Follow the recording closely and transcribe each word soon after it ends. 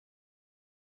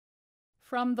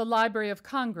From the Library of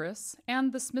Congress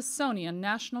and the Smithsonian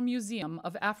National Museum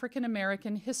of African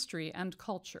American History and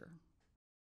Culture.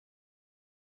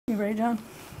 You ready, John?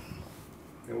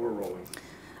 And we're rolling.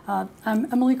 I'm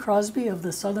Emilye Crosby of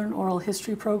the Southern Oral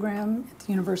History Program at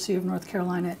the University of North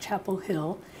Carolina at Chapel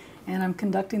Hill, and I'm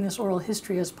conducting this oral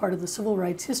history as part of the Civil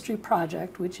Rights History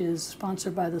Project, which is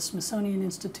sponsored by the Smithsonian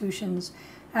Institution's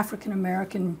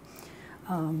National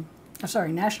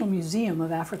Museum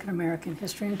of African American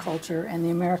History and Culture and the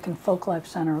American Folklife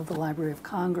Center of the Library of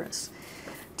Congress.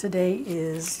 Today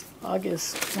is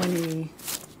August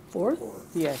 24th?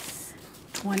 Yes.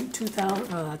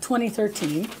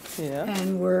 2013, Yeah.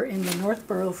 and we're in the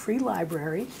Northborough Free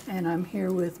Library, and I'm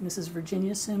here with Mrs.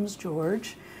 Virginia Sims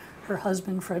George, her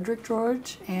husband Frederick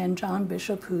George, and John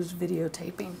Bishop, who's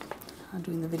videotaping,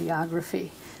 doing the videography.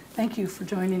 Thank you for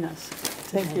joining us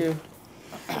today. Thank you.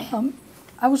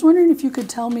 I was wondering if you could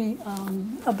tell me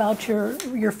about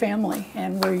your family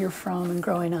and where you're from and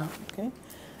growing up. Okay.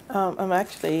 I'm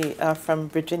actually from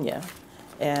Virginia.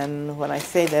 And when I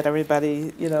say that,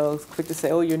 everybody, is quick to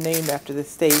say, oh, you're named after the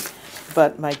state.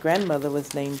 But my grandmother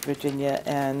was named Virginia,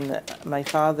 and my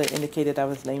father indicated I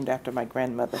was named after my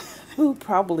grandmother, who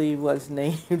probably was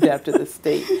named after the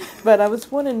state. But I was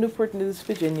born in Newport News,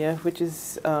 Virginia, which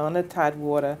is on the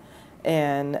Tidewater.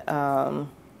 And I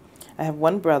have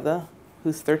one brother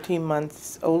who's 13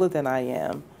 months older than I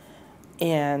am.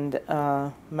 And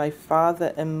my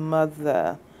father and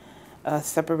mother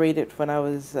separated when I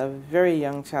was a very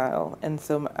young child, and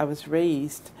so I was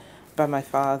raised by my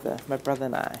father, my brother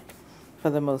and I, for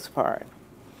the most part.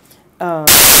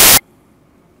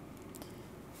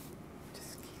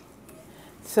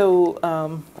 So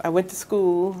I went to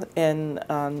school in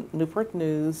Newport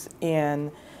News,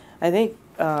 and I think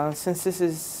since this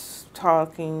is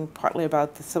talking partly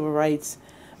about the civil rights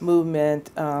movement,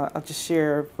 I'll just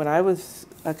share when I was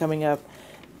coming up,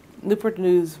 Newport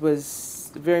News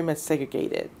was very much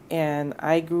segregated, and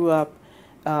I grew up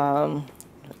and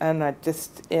not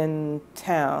just in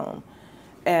town,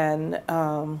 and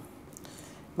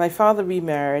my father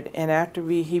remarried, and after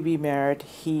he remarried,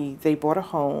 they bought a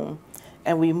home,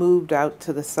 and we moved out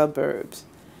to the suburbs.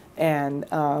 And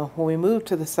when we moved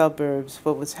to the suburbs,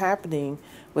 what was happening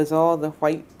was all the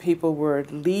white people were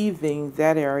leaving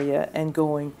that area and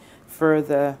going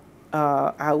further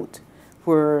out,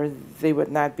 where they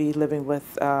would not be living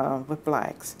with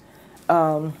blacks.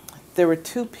 There were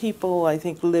two people, I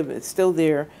think, still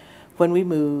there when we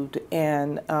moved,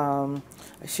 and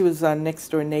she was our next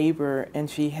door neighbor, and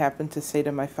she happened to say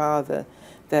to my father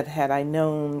that had I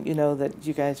known, that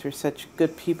you guys were such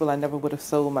good people, I never would have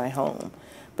sold my home.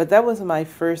 But that was my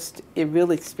first real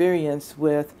experience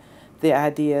with the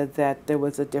idea that there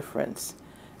was a difference.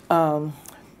 And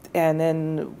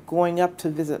then going up to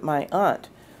visit my aunt,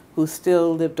 who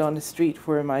still lived on the street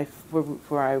where I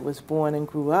was born and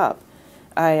grew up,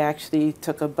 I actually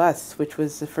took a bus, which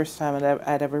was the first time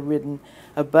I'd ever ridden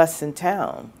a bus in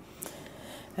town.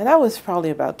 And I was probably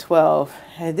about 12.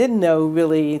 I didn't know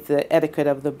really the etiquette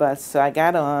of the bus, so I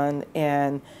got on,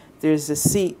 and there's a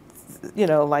seat,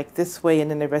 like this way,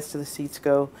 and then the rest of the seats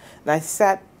go. And I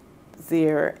sat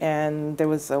there, and there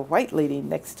was a white lady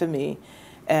next to me,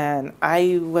 and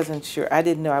I wasn't sure. I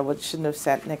didn't know I shouldn't have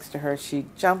sat next to her. She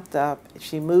jumped up,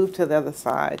 she moved to the other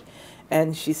side,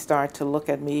 and she started to look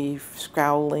at me,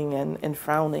 scowling and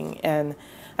frowning. And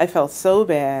I felt so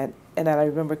bad. And then I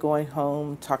remember going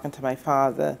home, talking to my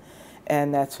father,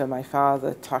 and that's when my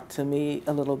father talked to me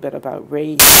a little bit about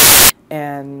race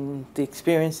and the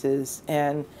experiences.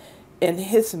 And in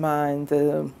his mind,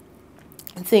 the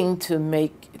thing to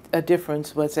make a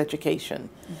difference was education.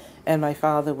 And my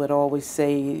father would always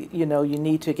say, you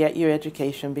need to get your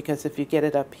education, because if you get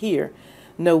it up here,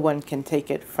 no one can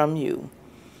take it from you.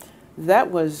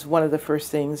 That was one of the first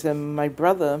things. And my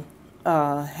brother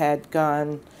had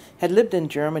lived in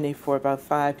Germany for about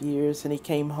 5 years, and he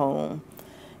came home.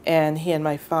 And he and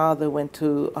my father went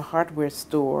to a hardware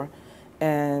store,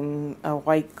 and a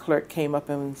white clerk came up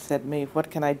and said, "May, what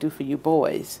can I do for you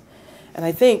boys?" And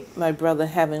I think my brother,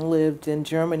 having lived in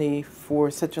Germany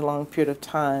for such a long period of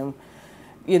time,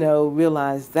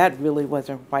 realized that really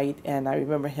wasn't right. And I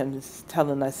remember him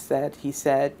telling us that he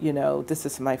said, "This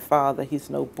is my father, he's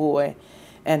no boy,"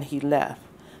 and he left.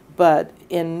 But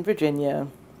in Virginia,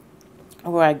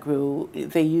 where I grew,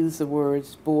 they used the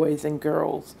words boys and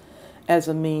girls as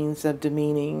a means of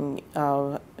demeaning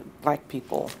black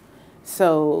people.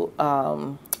 So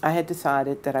I had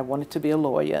decided that I wanted to be a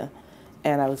lawyer,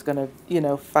 and I was going to,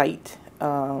 fight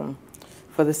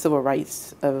for the civil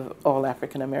rights of all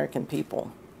African American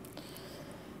people.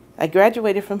 I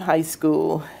graduated from high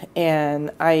school, and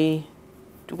I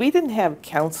we didn't have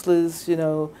counselors, you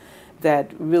know,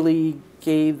 that really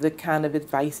gave the kind of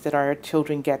advice that our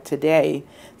children get today.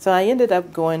 So I ended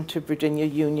up going to Virginia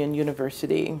Union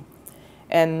University.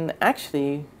 And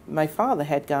actually, my father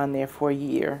had gone there for a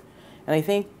year. And I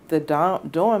think the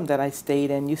dorm that I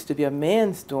stayed in used to be a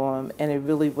man's dorm, and it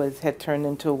really had turned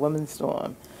into a women's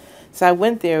dorm. So I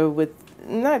went there with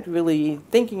not really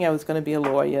thinking I was going to be a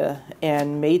lawyer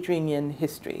and majoring in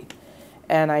history.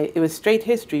 And it was straight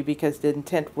history because the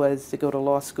intent was to go to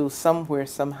law school somewhere,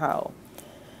 somehow.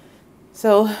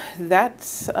 So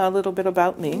that's a little bit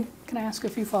about me. Can I ask a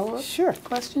few follow-up Sure.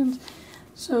 questions?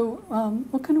 So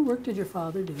what kind of work did your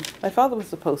father do? My father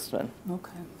was a postman.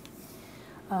 Okay.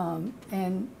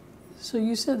 And so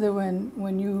you said that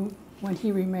when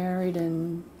he remarried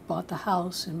and bought the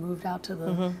house and moved out to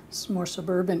the more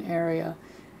suburban area,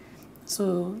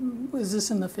 so was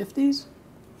this in the 50s?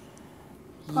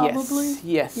 Probably?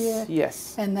 Yes, Yeah.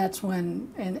 yes. And that's when,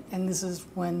 and this is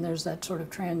when there's that sort of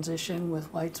transition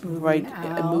with whites moving Right,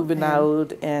 out. moving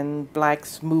out and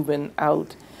blacks moving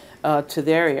out to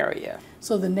their area.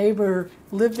 So the neighbor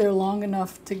lived there long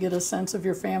enough to get a sense of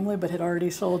your family, but had already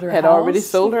sold her house? Had already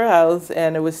sold her house,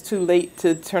 and it was too late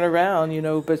to turn around, you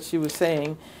know, but she was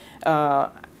saying,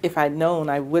 if I'd known,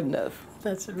 I wouldn't have,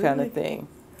 That's really, kind of thing.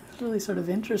 really sort of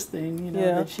interesting, you know,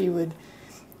 Yeah. that she would,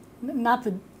 not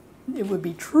that it would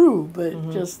be true,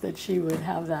 but just that she would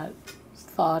have that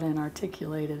thought and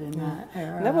articulate it in that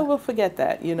era. Never will forget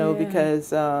that, you know, Yeah. because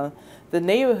the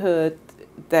neighborhood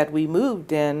that we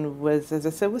moved in was, as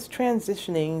I said, was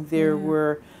transitioning. There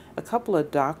were a couple of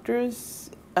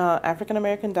doctors,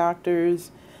 African-American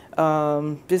doctors,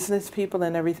 business people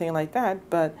and everything like that,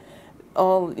 but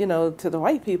all, you know, to the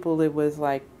white people, it was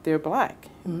like, they're black.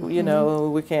 You know,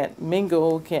 we can't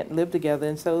mingle, can't live together,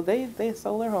 and so they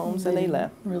sold their homes and they didn't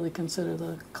left. really consider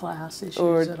the class issues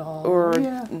Or, at all. or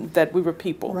Yeah. that we were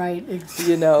people. Right.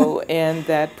 You know, and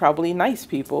that probably nice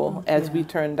people, as we Yeah.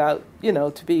 turned out, you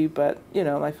know, to be. But, you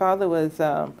know, my father was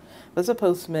a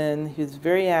postman. He was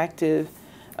very active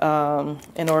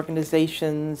in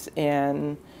organizations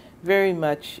and very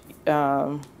much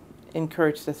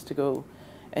encouraged us to go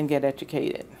and get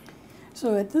educated.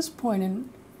 So at this point in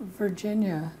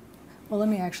Virginia, well, let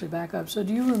me actually back up. So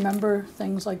do you remember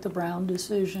things like the Brown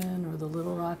decision or the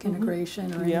Little Rock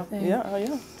integration or Yeah, anything? yeah, oh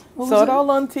yeah. What Saw was it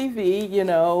all on TV, you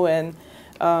know, and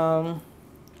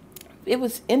it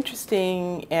was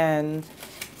interesting and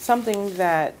something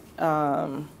that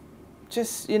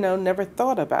just, you know, never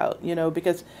thought about, you know,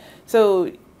 because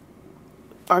so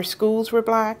our schools were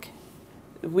black.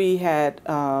 We had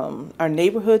our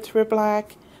neighborhoods were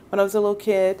black when I was a little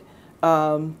kid.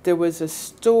 There was a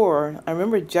store, I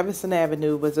remember Jefferson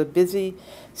Avenue was a busy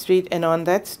street, and on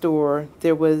that store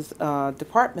there was a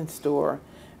department store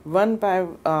run by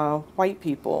white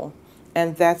people,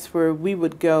 and that's where we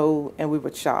would go and we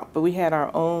would shop. But we had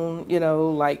our own, you know,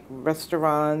 like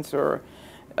restaurants or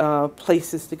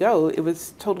places to go. It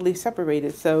was totally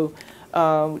separated, so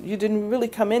you didn't really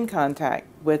come in contact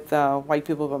with white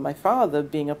people, but my father,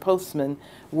 being a postman,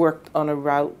 worked on a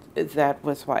route that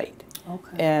was white.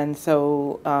 Okay. And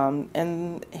so,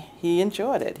 and he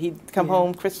enjoyed it. He'd come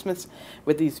home Christmas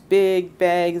with these big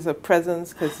bags of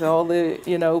presents because all the,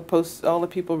 you know, all the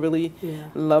people really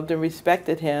loved and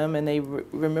respected him, and they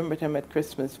remembered him at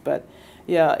Christmas. But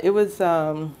yeah, it was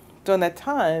during that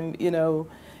time, you know,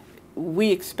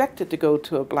 we expected to go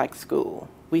to a black school.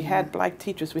 We had black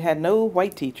teachers. We had no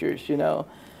white teachers, you know,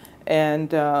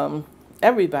 and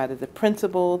everybody, the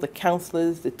principal, the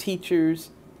counselors, the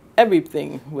teachers,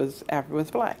 everything was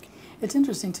black. It's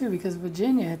interesting too because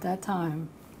Virginia at that time,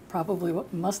 probably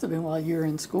must have been while you were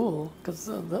in school because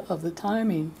of the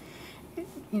timing,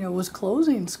 you know, was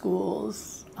closing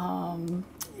schools. The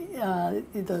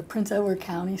Prince Edward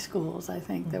County schools, I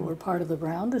think, that were part of the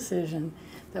Brown decision,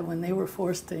 that when they were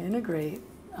forced to integrate,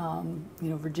 you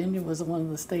know, Virginia was one of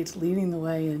the states leading the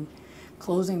way in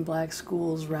closing black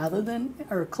schools rather than,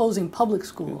 or closing public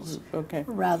schools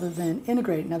rather than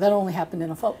integrating. Now that only happened in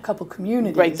a couple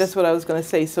communities. Right, that's what I was going to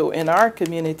say. So in our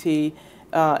community,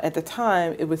 at the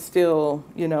time, it was still,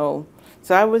 you know,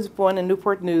 so I was born in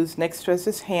Newport News, next to us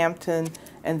is Hampton,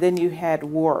 and then you had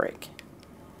Warwick.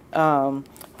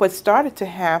 What started to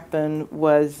happen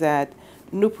was that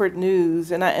Newport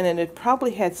News, and it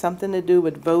probably had something to do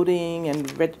with voting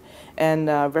and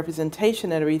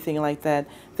representation and everything like that,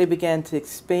 they began to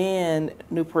expand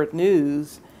Newport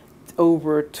News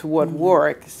over toward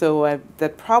Warwick. So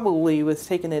that probably was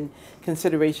taken in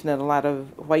consideration that a lot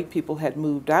of white people had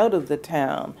moved out of the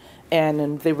town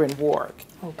and they were in Warwick.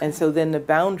 Okay. And so then the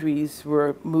boundaries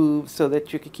were moved so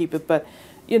that you could keep it. But,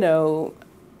 you know,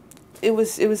 it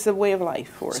was a way of life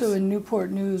for us. So in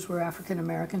Newport News, were African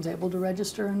Americans able to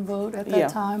register and vote at that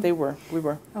time? Yeah, they were. We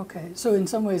were. Okay, so in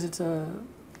some ways it's a,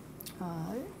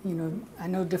 you know, I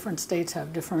know different states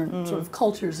have different sort of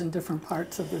cultures in different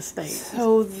parts of the state.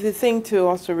 So the thing to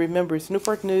also remember is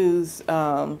Newport News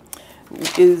had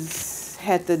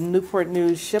the Newport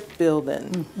News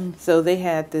shipbuilding. So they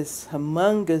had this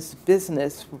humongous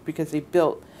business because they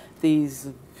built these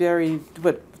very,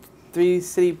 3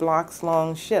 city blocks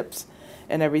long ships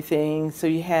and everything. So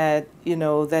you had, you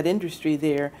know, that industry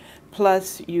there.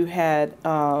 Plus you had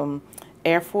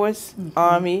Air Force,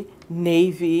 Army,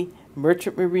 Navy,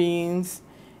 Merchant Marines,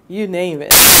 you name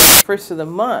it. First of the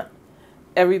month,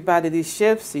 everybody, these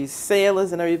ships, these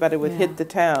sailors and everybody would hit the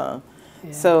town.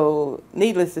 Yeah. So,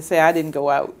 needless to say, I didn't go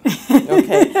out.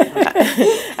 Okay,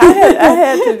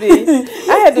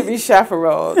 I had to be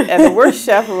chaperoned, and the worst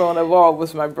chaperone of all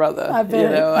was my brother. I bet. You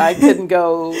know, I couldn't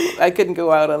go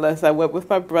out unless I went with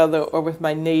my brother or with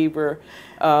my neighbor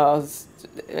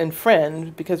and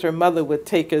friend, because her mother would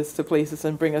take us to places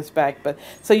and bring us back. But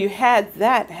so you had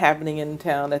that happening in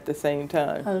town at the same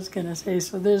time. I was going to say,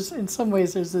 so there's, in some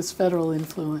ways, there's this federal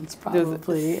influence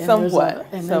probably, somewhat,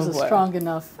 there's a strong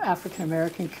enough African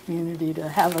American community to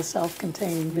have a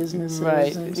self-contained businesses.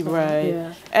 Right, and so right.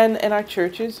 Yeah. And our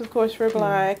churches, of course, were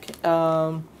black.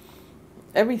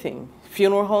 Everything,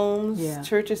 funeral homes,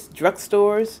 churches,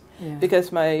 drugstores. Yeah.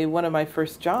 Because one of my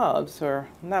first jobs, or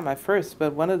not my first,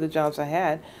 but one of the jobs I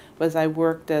had was I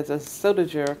worked as a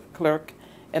soda clerk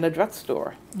in a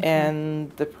drugstore.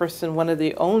 And the person, one of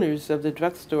the owners of the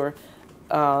drugstore,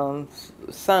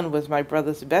 son was my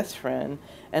brother's best friend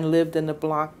and lived in the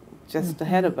block just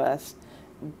ahead of us,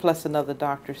 plus another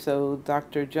doctor. So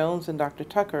Dr. Jones and Dr.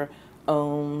 Tucker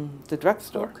owned the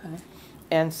drugstore. Okay.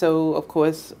 And so, of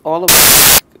course, all of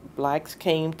us blacks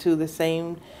came to the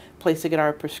same place to get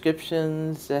our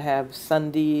prescriptions, to have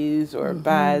Sundays, or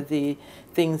buy the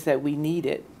things that we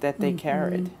needed that they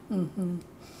carried.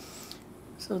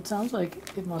 So it sounds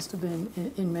like it must have been,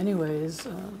 in many ways,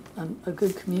 a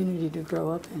good community to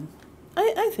grow up in.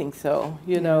 I think so.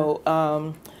 You know,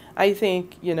 I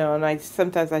think, you know, and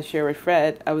sometimes I share with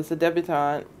Fred, I was a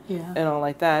debutante and all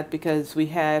like that because we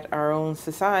had our own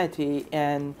society,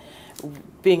 and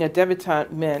being a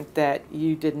debutante meant that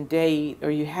you didn't date, or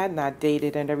you had not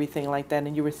dated and everything like that,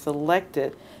 and you were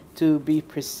selected to be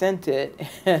presented.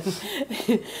 And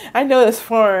I know it's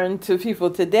foreign to people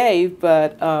today,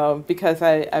 but because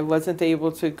I wasn't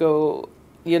able to go,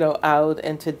 you know, out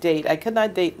and to date. I could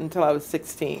not date until I was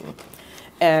 16.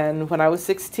 And when I was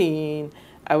 16,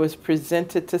 I was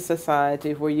presented to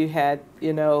society where you had,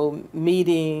 you know,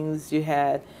 meetings, you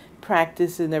had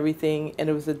practice and everything, and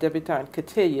it was a debutante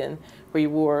cotillion where you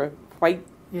wore white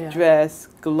dress,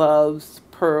 gloves,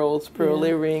 pearl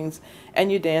earrings,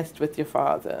 and you danced with your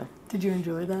father. Did you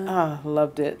enjoy that? Ah,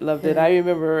 loved it, loved it. I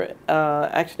remember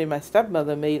actually my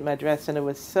stepmother made my dress, and it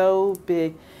was so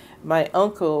big. My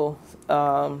uncle,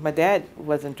 my dad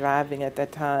wasn't driving at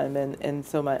that time, and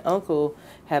so my uncle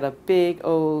had a big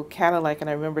old Cadillac, and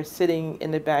I remember sitting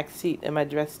in the back seat, and my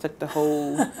dress took the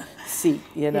whole seat,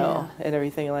 you know, and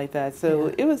everything like that.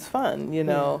 So it was fun, you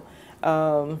know.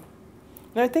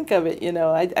 When I think of it, you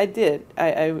know, I did.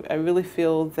 I really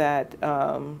feel that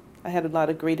I had a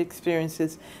lot of great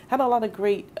experiences, had a lot of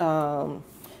great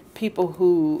people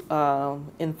who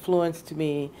influenced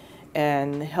me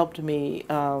and helped me.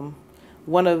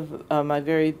 One of my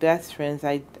very best friends,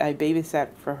 I babysat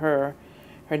for her.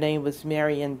 Her name was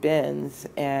Marion Benz,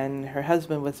 and her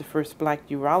husband was the first black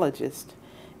urologist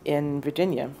in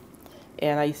Virginia.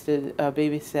 And I used to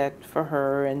babysit for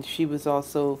her, and she was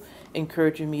also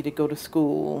encouraging me to go to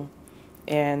school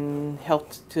and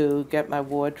helped to get my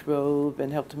wardrobe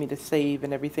and helped me to save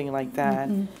and everything like that.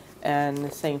 And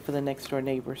the same for the next door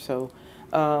neighbor. So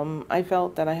I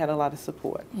felt that I had a lot of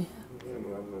support.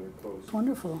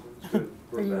 Wonderful.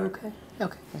 Are you okay?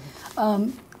 Okay.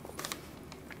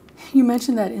 You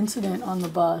mentioned that incident on the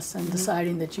bus and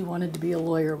deciding that you wanted to be a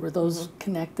lawyer. Were those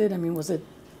connected? I mean, was it?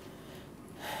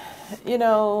 You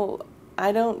know,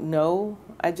 I don't know.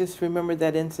 I just remember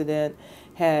that incident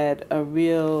had a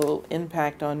real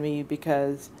impact on me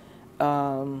because,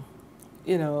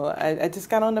 you know, I just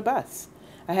got on the bus.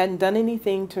 I hadn't done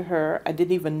anything to her. I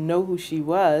didn't even know who she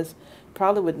was.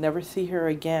 Probably would never see her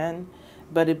again.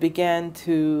 But it began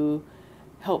to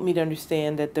help me to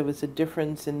understand that there was a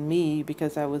difference in me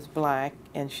because I was black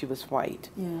and she was white.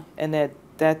 And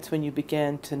that's when you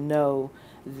began to know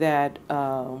that there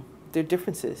are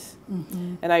differences.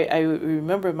 And I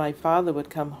remember my father would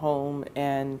come home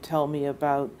and tell me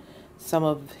about some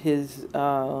of his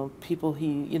people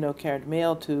he, you know, carried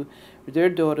mail to. Their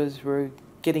daughters were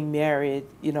getting married,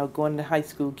 you know, going to high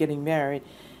school, getting married.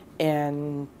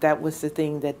 And that was the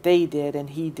thing that they did, and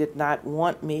he did not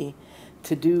want me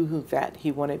to do that.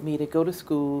 He wanted me to go to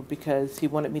school because he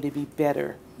wanted me to be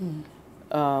better,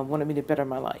 wanted me to better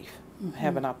my life,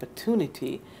 have an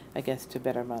opportunity, I guess, to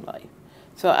better my life.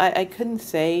 So I couldn't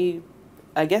say.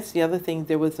 I guess the other thing,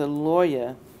 there was a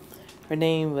lawyer. Her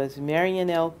name was Marion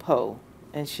L. Poe,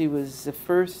 and she was the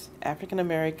first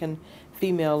African-American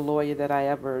female lawyer that I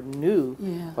ever knew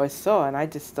or saw, and I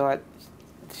just thought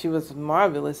she was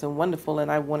marvelous and wonderful,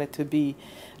 and I wanted to be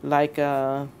like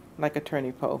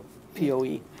Attorney Poe,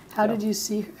 P-O-E. How did you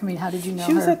see her? I mean, how did you know her?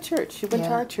 She was at church. She went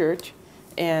to our church,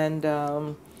 and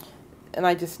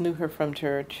I just knew her from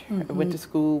church. I went to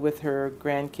school with her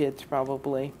grandkids,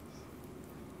 probably.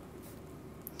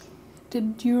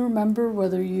 Did you remember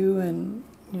whether you and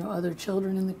other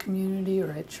children in the community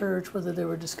or at church, whether there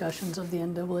were discussions of the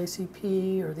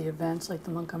NAACP or the events like the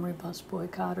Montgomery bus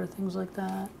boycott or things like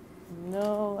that?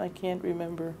 No, I can't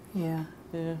remember. Yeah.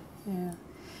 Yeah. Yeah.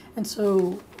 And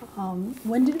so,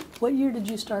 what year did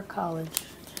you start college?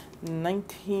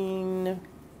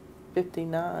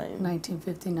 1959.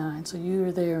 1959. So you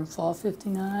were there in fall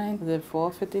 59? The fall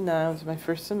 59 was my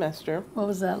first semester. What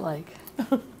was that like?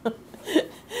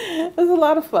 It was a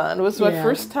lot of fun. It was my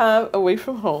first time away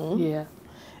from home. Yeah.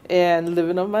 And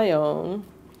living on my own.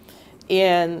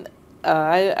 And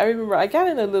I remember I got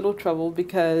in a little trouble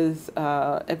because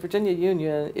at Virginia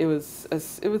Union it was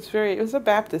a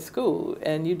Baptist school,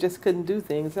 and you just couldn't do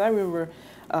things. And I remember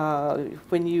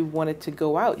when you wanted to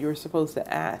go out, you were supposed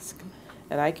to ask,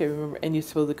 and I can remember, and you're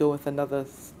supposed to go with another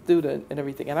student and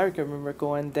everything. And I can remember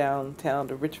going downtown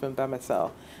to Richmond by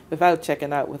myself without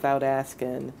checking out, without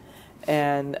asking.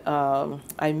 And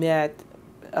I met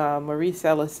Maurice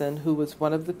Ellison, who was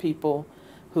one of the people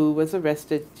who was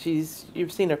arrested.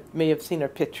 May have seen her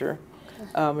picture.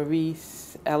 Okay.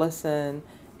 Maurice Ellison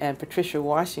and Patricia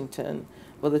Washington.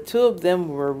 Well, the two of them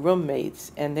were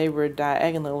roommates, and they were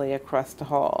diagonally across the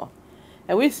hall.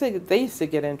 And they used to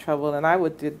get in trouble, and I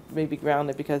would get maybe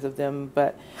grounded because of them.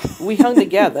 But we hung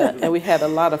together, and we had a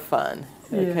lot of fun.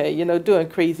 Okay, doing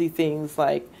crazy things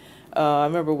like. I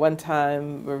remember one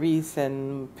time Maurice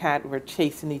and Pat were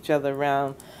chasing each other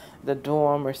around the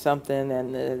dorm or something,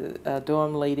 and the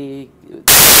dorm lady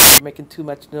making too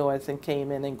much noise and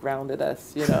came in and grounded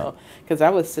us, because I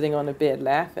was sitting on the bed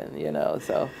laughing,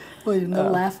 so. Well,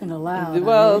 laughing aloud.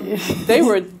 Well, they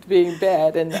were being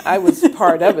bad, and I was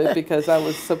part of it because I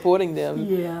was supporting them.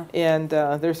 Yeah. And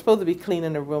they were supposed to be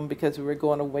cleaning the room because we were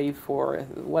going away for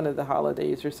one of the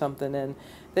holidays or something, and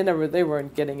they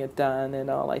weren't getting it done and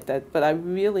all like that. But I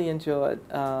really enjoyed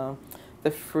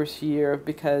the first year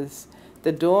because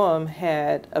the dorm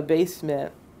had a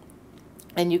basement,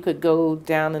 and you could go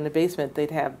down in the basement.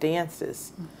 They'd have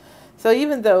dances. So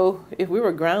even though if we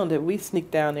were grounded, we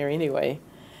sneaked down there anyway.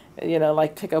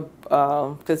 Like take a,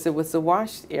 because it was the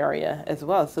wash area as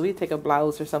well. So we'd take a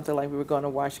blouse or something like we were going to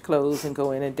wash clothes and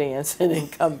go in and dance and then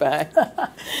come back.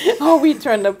 We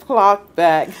turned the clock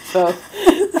back. So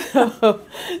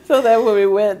that when we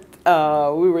went,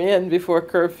 we were in before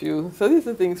curfew. So these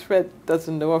are things Fred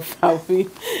doesn't know about me.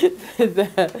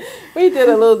 That we did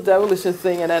a little devilish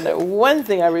thing. And then one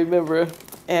thing I remember,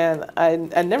 and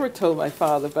I never told my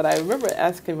father, but I remember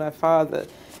asking my father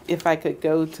if I could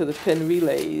go to the pen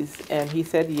relays, and he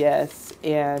said yes.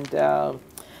 And I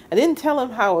didn't tell him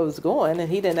how I was going,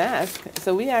 and he didn't ask.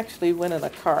 So we actually went in a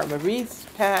car. Maurice,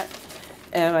 Pat,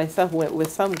 and myself went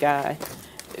with some guy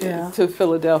to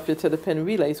Philadelphia to the pen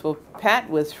relays. Well, Pat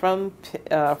was from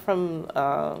outside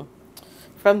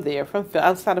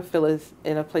of Phyllis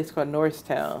in a place called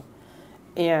Norristown.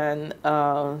 And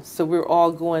so we were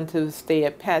all going to stay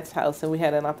at Pat's house, and we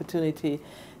had an opportunity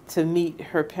to meet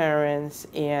her parents,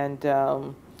 and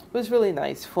it was really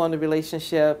nice, formed a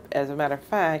relationship. As a matter of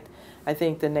fact, I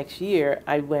think the next year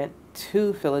I went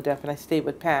to Philadelphia and I stayed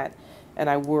with Pat, and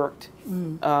I worked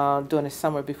during the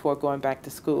summer before going back to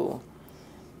school.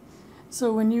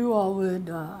 So when you all would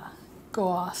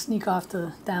sneak off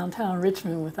to downtown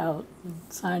Richmond without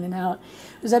signing out,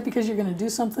 was that because you're going to do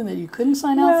something that you couldn't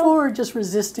sign out for, or just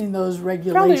resisting those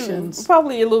regulations?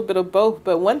 Probably a little bit of both,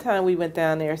 but one time we went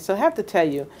down there, so I have to tell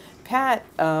you, Pat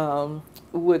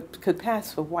could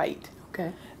pass for white.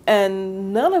 Okay.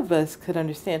 And none of us could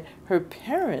understand. Her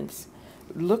parents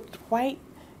looked white,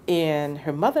 and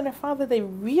her mother and her father, they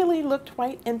really looked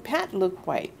white, and Pat looked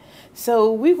white.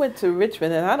 So we went to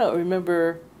Richmond, and I don't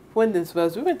remember when this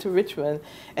was. We went to Richmond,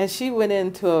 and she went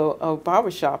into a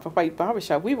barbershop, a white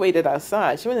barbershop. We waited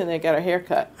outside. She went in there and got her hair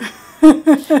cut.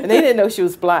 And they didn't know she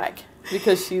was black.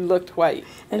 because she looked white.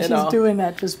 And you she's know, doing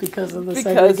that just because of the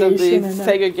because of segregation. the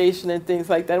segregation and things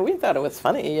like that. We thought it was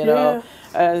funny, you know.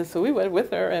 So we went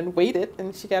with her and waited,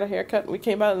 and she got a haircut, and we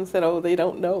came out and said, "Oh, they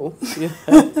don't know." You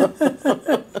know?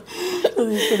 So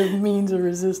these sort of means of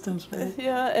resistance, right?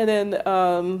 Yeah, and then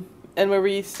and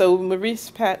Maurice,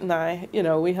 Pat, and I, you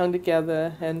know, we hung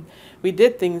together and we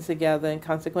did things together, and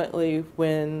consequently,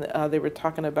 when they were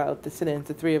talking about the sit-ins,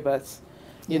 the three of us,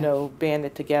 you know,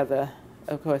 banded together,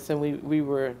 of course, and we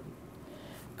were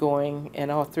going,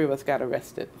 and all three of us got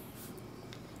arrested.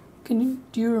 Do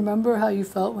you remember how you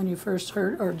felt when you first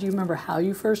heard, or do you remember how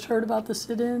you first heard about the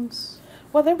sit-ins?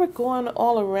 Well, they were going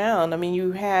all around. I mean,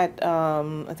 you had,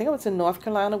 I think it was in North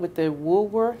Carolina with the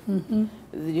Woolworth. Mm-hmm.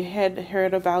 You had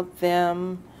heard about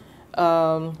them.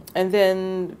 And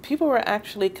then people were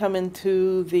actually coming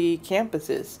to the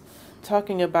campuses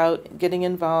talking about getting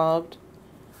involved.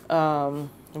 I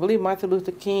believe Martin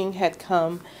Luther King had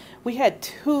come. We had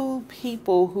two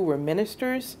people who were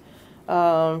ministers,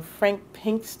 Frank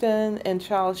Pinkston and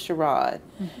Charles Sherrod.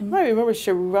 Mm-hmm. I remember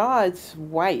Sherrod's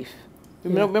wife.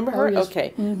 Remember her? Oh, yes.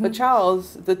 Okay. Mm-hmm. But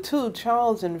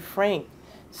Charles and Frank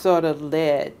sort of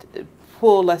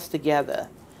pulled us together.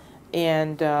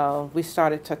 And we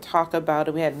started to talk about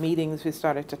it. We had meetings. We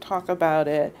started to talk about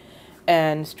it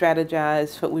and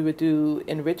strategize what we would do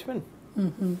in Richmond.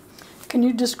 Mm-hmm. Can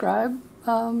you describe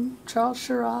Charles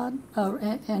Sherrod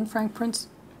and Frank Prince?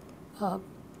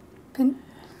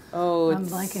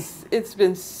 It's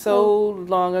been so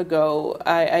long ago.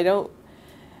 I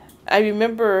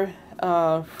remember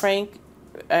Frank.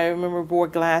 I remember wore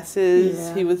glasses.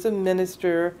 Yeah. He was a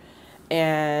minister,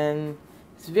 and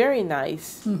it's very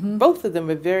nice. Mm-hmm. Both of them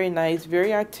were very nice,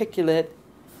 very articulate,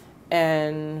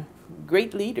 and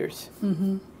great leaders.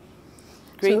 Mm-hmm.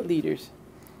 Great leaders.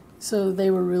 So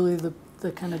they were really the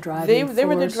kind of driving force. They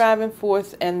were the driving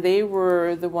force, and they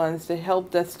were the ones that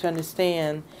helped us to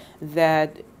understand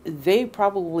that they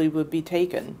probably would be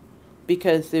taken,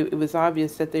 because it was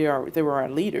obvious that they were our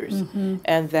leaders, mm-hmm.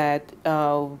 and that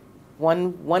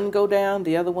one go down,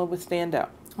 the other one would stand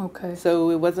up. Okay. So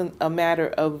it wasn't a matter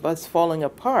of us falling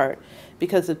apart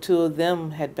because the two of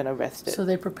them had been arrested. So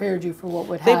they prepared you for what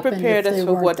would happen. They prepared us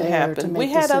for what happened. We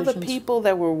had decisions. other people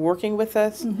that were working with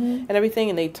us mm-hmm. and everything,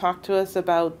 and they talked to us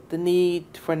about the need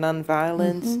for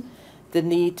nonviolence, mm-hmm. the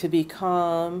need to be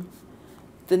calm,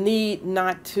 the need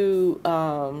not to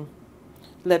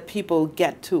let people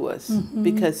get to us, mm-hmm.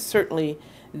 because certainly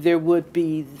there would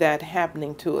be that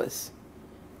happening to us.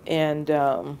 And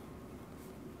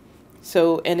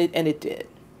it did.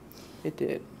 It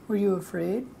did. Were you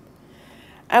afraid?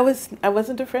 I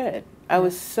wasn't afraid. I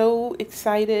was so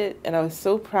excited and I was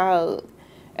so proud.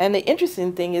 And the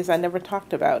interesting thing is I never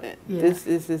talked about it. Yeah. This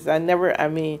is I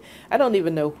don't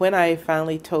even know when I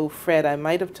finally told Fred. I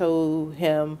might have told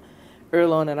him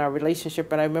early on in our relationship,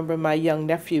 but I remember my young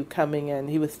nephew coming and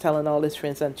he was telling all his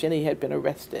friends that Jenny had been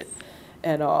arrested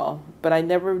and all. But I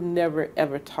never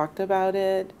ever talked about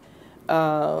it.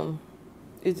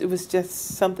 It was just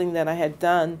something that I had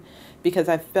done because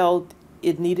I felt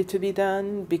it needed to be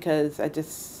done, because I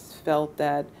just felt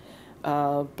that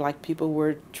black people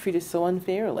were treated so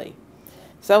unfairly.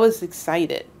 So I was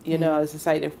excited, you know, I was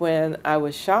excited. When I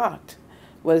was shocked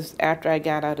was after I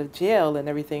got out of jail and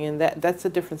everything, and that's a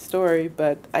different story,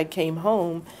 but I came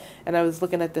home and I was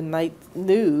looking at the night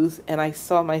news and I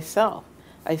saw myself.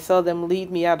 I saw them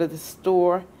lead me out of the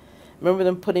store. I remember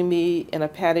them putting me in a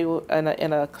patio,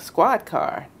 in a squad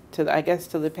car to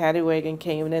the paddy wagon,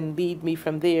 came and then lead me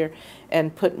from there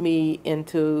and put me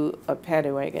into a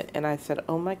paddy wagon. And I said,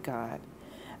 oh my God,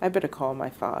 I better call my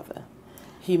father.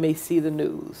 He may see the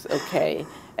news, okay?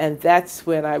 And that's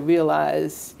when I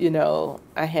realized, you know,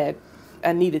 I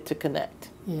needed to connect.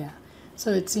 Yeah.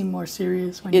 So it seemed more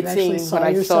serious when you actually saw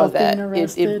yourself being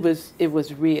arrested? It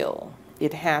was real.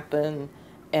 It happened,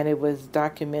 and it was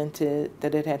documented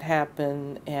that it had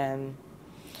happened, and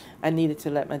I needed to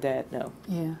let my dad know.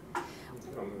 Yeah. Are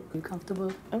you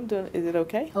comfortable? I'm doing. Is it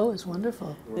okay? Oh, it's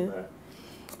wonderful. We're back.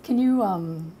 Can you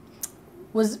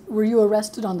were you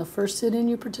arrested on the first sit-in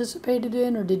you participated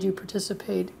in, or did you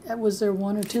participate? Was there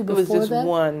one or two before that? It was just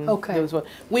one. Okay. There was one.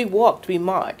 We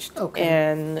marched. Okay.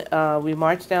 And we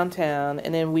marched downtown,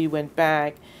 and then we went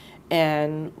back,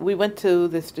 and we went to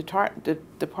this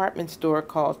department store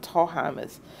called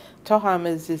Tallheimer's.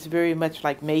 Tallheimer's is very much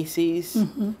like Macy's.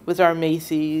 Mm-hmm. Was our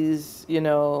Macy's, you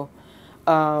know.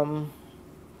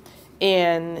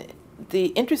 And the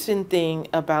interesting thing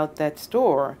about that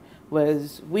store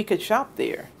was we could shop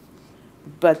there,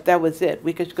 but that was it.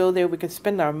 We could go there, we could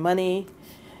spend our money.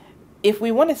 If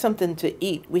we wanted something to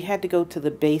eat, we had to go to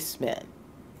the basement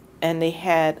and they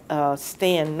had a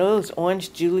stand, those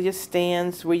Orange Julius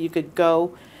stands where you could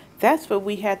go. That's what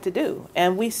we had to do.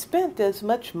 And we spent as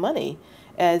much money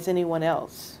as anyone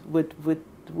else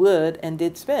would and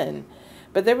did spend.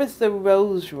 But there was the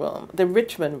Rose Room, the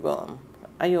Richmond Room.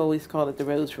 I always call it the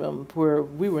Rose Room, where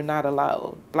we were not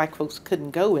allowed. Black folks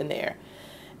couldn't go in there.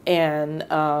 And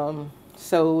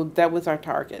so that was our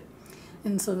target.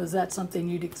 And so is that something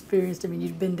you'd experienced? I mean,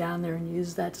 you'd been down there and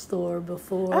used that store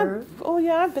before? Oh,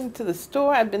 yeah, I've been to the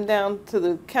store. I've been down to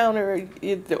the counter,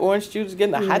 the orange juice,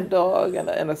 getting a hot dog and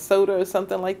a soda or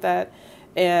something like that.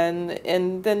 And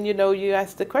then, you know, you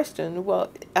ask the question,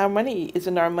 well,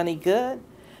 isn't our money good?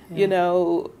 Yeah. You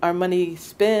know, our money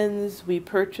spends, we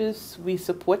purchase, we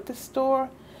support the store,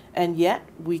 and yet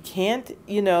we can't,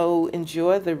 you know,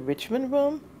 enjoy the Richmond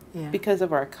Room because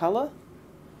of our color.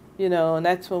 You know, and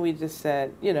that's when we just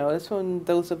said, you know, that's when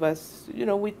those of us, you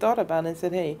know, we thought about it and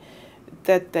said, hey,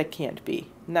 that can't be.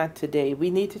 Not today.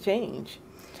 We need to change.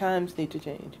 Times need to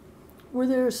change. Were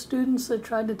there students that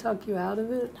tried to talk you out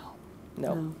of it?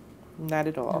 No, not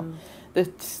at all. No.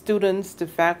 The students, the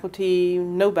faculty,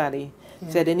 nobody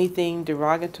said anything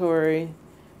derogatory.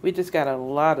 We just got a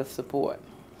lot of support.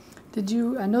 Did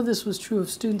you, I know this was true of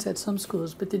students at some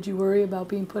schools, but did you worry about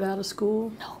being put out of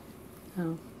school?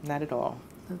 No. Not at all.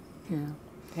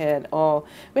 Yeah.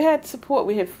 We had support.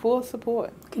 We had full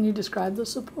support. Can you describe the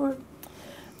support?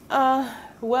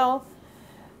 Well,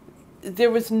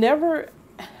 there was never,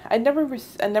 I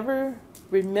never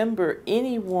remember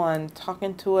anyone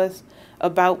talking to us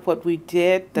about what we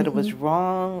did, that it was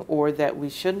wrong or that we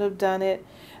shouldn't have done it.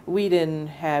 We didn't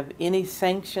have any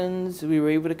sanctions. We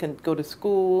were able to go to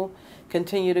school,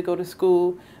 continue to go to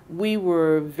school. We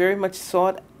were very much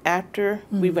sought after.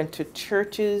 We went to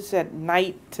churches at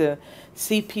night to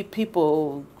see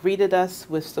people greeted us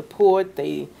with support.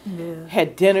 They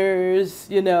had dinners,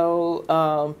 you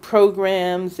know,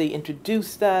 programs. They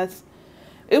introduced us.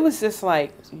 It was just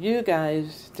like, you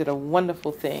guys did a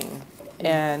wonderful thing.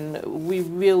 And we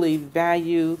really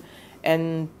value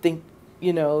and think,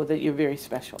 you know, that you're very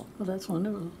special. Well, that's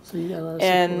wonderful. So you got a lot of support.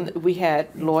 And we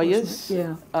had lawyers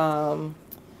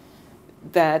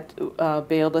that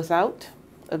bailed us out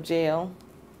of jail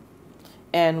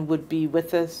and would be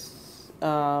with us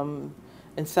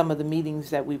in some of the meetings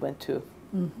that we went to.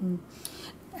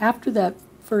 After that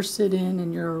first sit-in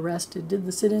and you're arrested, did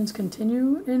the sit-ins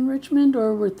continue in Richmond,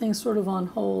 or were things sort of on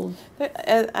hold?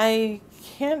 I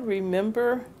can't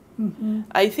remember.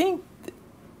 I think,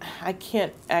 I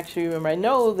can't actually remember. I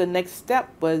know the next step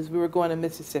was we were going to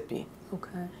Mississippi.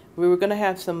 Okay. We were going to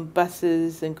have some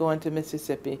buses and going to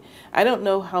Mississippi. I don't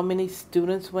know how many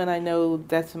students went. I know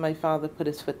that's when my father put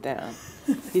his foot down.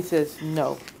 He says,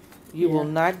 no, you will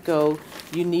not go.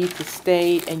 You need to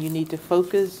stay and you need to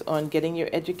focus on getting your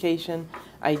education.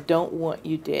 I don't want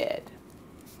you dead.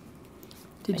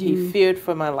 He feared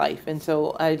for my life, and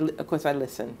so of course I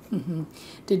listened.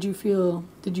 Did you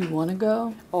want to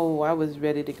go? Oh, I was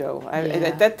ready to go.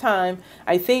 At that time,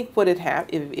 I think what had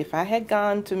happened, if I had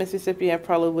gone to Mississippi, I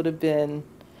probably would have been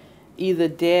either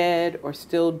dead or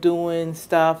still doing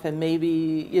stuff, and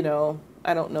maybe, you know,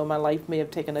 I don't know, my life may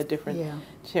have taken a different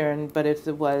turn, but as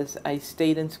it was, I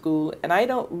stayed in school, and I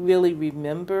don't really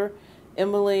remember,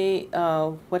 Emily,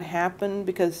 what happened,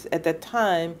 because at that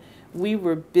time, we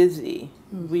were busy.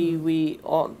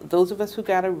 Those of us who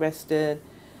got arrested,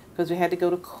 because we had to go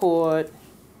to court,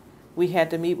 we had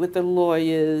to meet with the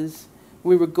lawyers,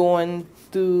 we were going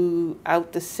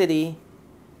throughout the city.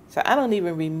 So I don't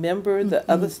even remember the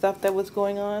other stuff that was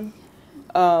going on.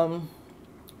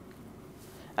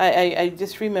 I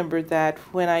just remember that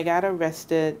when I got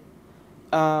arrested,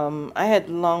 I had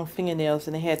long fingernails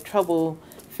and they had trouble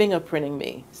fingerprinting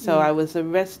me. So I was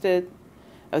arrested.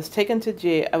 I was taken to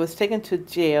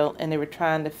jail, and they were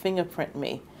trying to fingerprint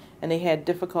me, and they had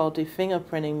difficulty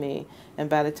fingerprinting me. And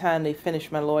by the time they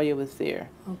finished, my lawyer was there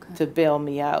to bail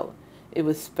me out. It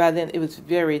was by then. It was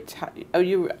very tired.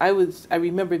 I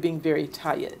remember being very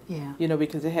tired. You know,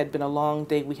 because it had been a long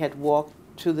day. We had walked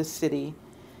to the city,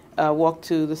 walked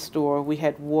to the store. We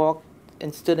had walked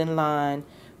and stood in line.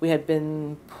 We had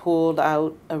been pulled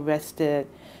out, arrested.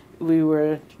 We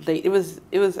were late. It was.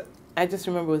 I just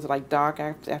remember it was like dark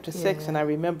after 6, and I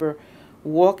remember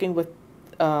walking with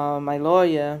my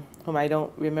lawyer, whom I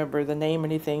don't remember the name or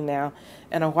anything now,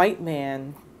 and a white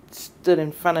man stood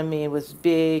in front of me and was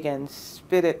big and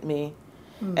spit at me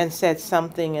and said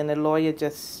something, and the lawyer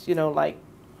just, you know, like,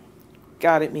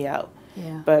 guided me out.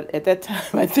 But at that time,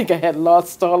 I think I had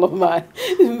lost all of my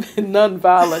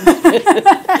nonviolence,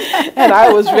 and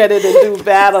I was ready to do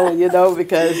battle, you know,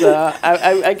 because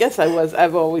I guess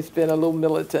I've always been a little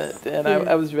militant, and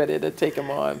I was ready to take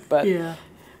them on. But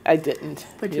I didn't.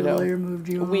 But you your know. lawyer moved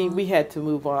you on. We had to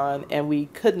move on, and we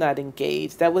could not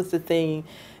engage. That was the thing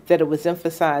that it was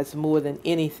emphasized more than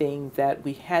anything, that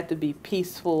we had to be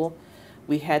peaceful,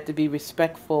 we had to be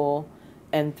respectful,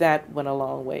 and that went a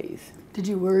long ways. Did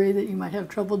you worry that you might have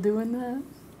trouble doing that?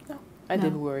 No, I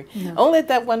didn't worry. No. Only at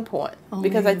that one point,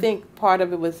 because I you. think part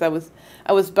of it was I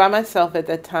was by myself at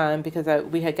that time because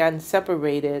we had gotten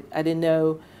separated. I didn't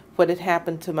know what had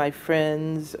happened to my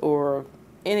friends or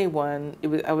anyone.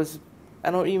 I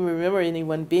don't even remember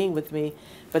anyone being with me,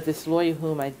 but this lawyer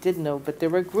whom I did know. But there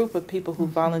were a group of people who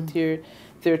volunteered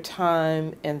their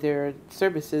time and their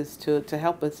services to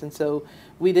help us, and so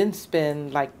we didn't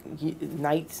spend like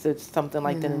nights or something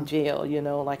like that in jail. You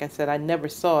know, like I said, I never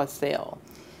saw a cell.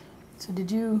 So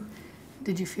did you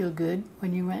feel good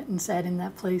when you went and sat in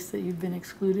that place that you'd been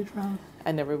excluded from?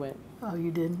 I never went. Oh,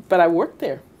 you didn't? But I worked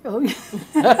there. Oh, yeah.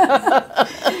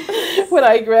 When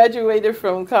I graduated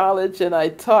from college and I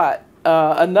taught,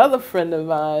 another friend of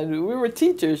mine, we were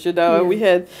teachers, you know, and we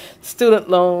had student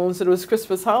loans, and it was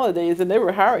Christmas holidays, and they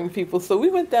were hiring people. So we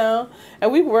went down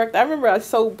and we worked. I remember I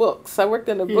sold books. I worked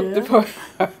in the book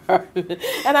department.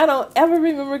 And I don't ever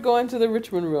remember going to the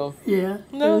Richmond room. Yeah.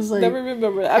 No, like, never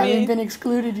remember. I having mean, been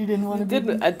excluded, you didn't want to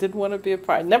be. I didn't want to be a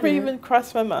part. Never even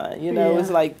crossed my mind. You know, it was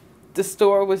like the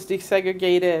store was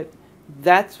desegregated.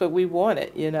 That's what we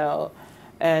wanted, you know.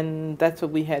 And that's what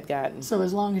we had gotten. So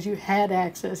as long as you had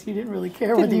access, you didn't really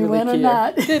care whether you went or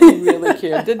not. Didn't really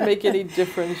care. Didn't make any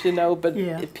difference, you know. But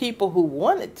people who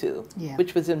wanted to,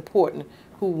 which was important,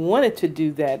 who wanted to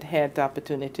do that had the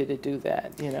opportunity to do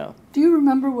that, you know. Do you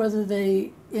remember whether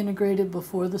they integrated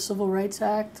before the Civil Rights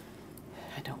Act?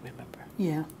 I don't remember.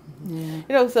 Yeah. Yeah.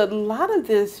 You know, so a lot of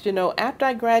this, you know, after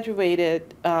I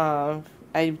graduated,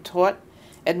 I taught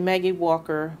at Maggie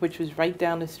Walker, which was right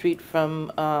down the street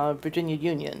from Virginia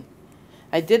Union.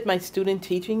 I did my student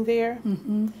teaching there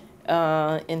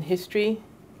in history,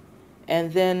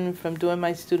 and then from doing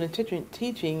my student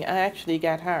teaching, I actually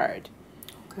got hired.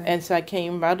 Okay. And so I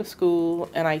came out of school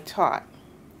and I taught.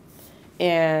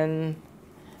 And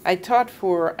I taught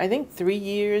for, I think, 3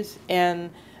 years,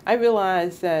 and I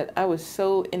realized that I was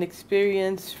so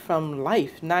inexperienced from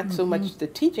life, not so much the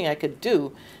teaching I could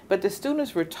do, but the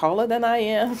students were taller than I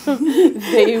am.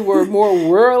 They were more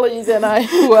whirly than I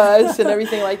was and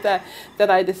everything like that,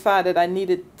 that I decided I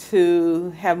needed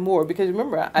to have more. Because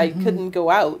remember, I couldn't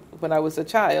go out when I was a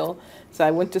child. So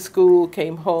I went to school,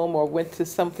 came home, or went to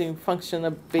something function,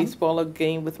 a baseball or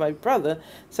game with my brother.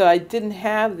 So I didn't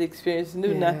have the experience,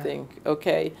 knew nothing,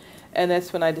 okay? And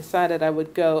that's when I decided I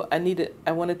would go.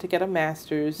 I wanted to get a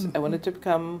master's. I wanted to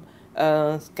become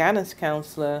a guidance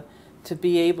counselor to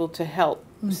be able to help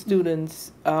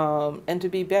students and to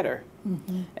be better.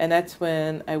 And that's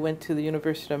when I went to the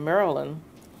University of Maryland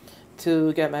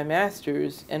to get my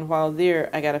master's. And while there,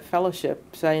 I got a fellowship.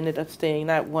 So I ended up staying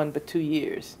not 1 but 2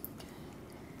 years.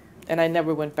 And I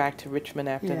never went back to Richmond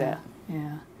after that.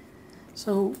 Yeah.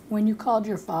 So when you called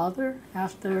your father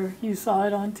after you saw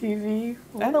it on TV?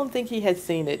 I don't think he had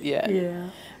seen it yet.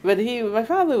 Yeah. But my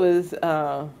father was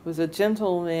a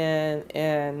gentleman,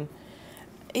 and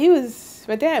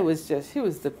my dad was he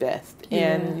was the best.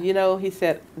 And, you know, he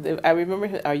said, I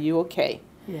remember, "Are you okay?"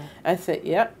 Yeah. I said,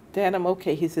 "Yep, Dad, I'm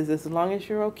okay." He says, "As long as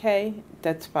you're okay,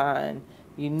 that's fine.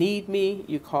 You need me,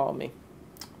 you call me."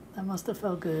 That must have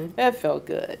felt good. That felt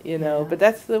good, you know, but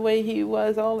that's the way he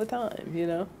was all the time, you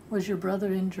know. Was your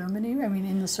brother in Germany? I mean,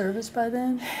 in the service by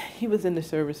then? He was in the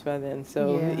service by then,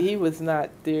 so he was not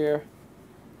there,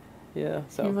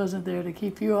 so. He wasn't there to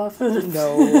keep you off of the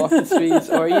No, off the streets,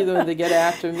 or either to get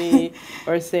after me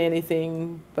or say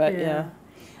anything, but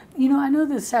You know, I know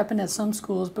this happened at some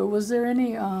schools, but was there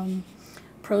any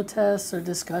protests or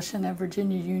discussion at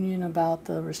Virginia Union about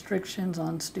the restrictions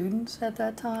on students at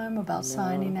that time, about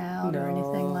signing out or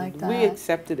anything like that? We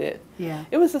accepted it. Yeah.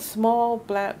 It was a small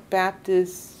Black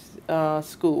Baptist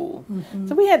school.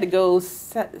 So we had to go,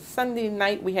 Sunday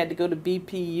night we had to go to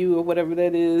BPU or whatever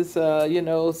that is, you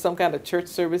know, some kind of church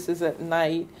services at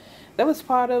night. That was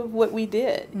part of what we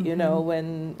did, you know,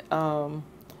 when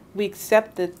we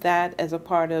accepted that as a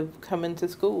part of coming to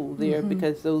school there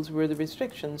because those were the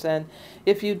restrictions. And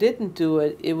if you didn't do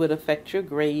it, it would affect your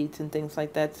grades and things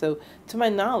like that. So to my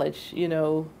knowledge, you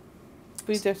know,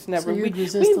 we just never... So you'd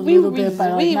resist a little bit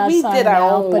by like not signing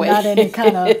out, but not any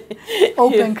kind of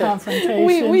open confrontation.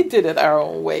 We did it our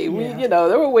own way. We, you know,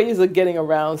 there were ways of getting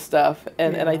around stuff,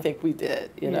 and I think we did,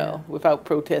 you know, without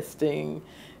protesting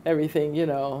everything, you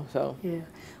know, so... Yeah.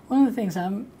 One of the things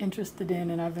I'm interested in,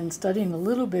 and I've been studying a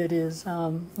little bit, is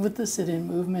with the sit-in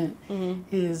movement,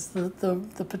 is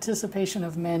the participation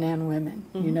of men and women,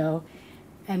 you know,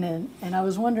 and I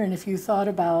was wondering if you thought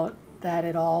about that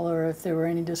at all, or if there were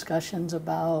any discussions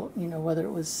about, you know, whether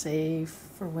it was safe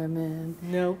for women?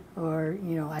 No. Or,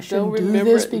 you know, I Don't shouldn't do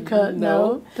remember this it. because,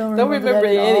 No. don't Don't remember remember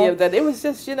that at any all? of that. It was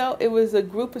just, you know, it was a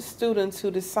group of students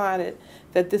who decided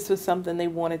that this was something they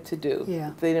wanted to do.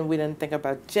 Yeah. We didn't think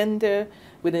about gender.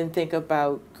 We didn't think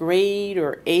about grade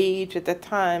or age at that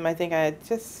time. I think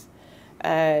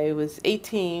I was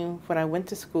 18 when I went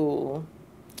to school.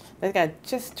 I think I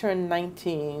just turned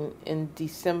 19 in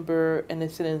December, and the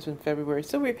sit-ins in February.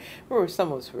 So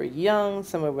some of us were young,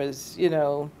 some of us, you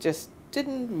know, just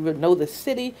didn't even know the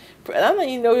city. I don't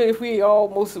even know if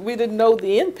we didn't know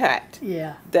the impact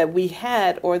Yeah. that we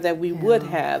had or that we would Yeah.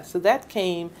 have. So that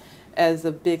came as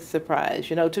a big surprise.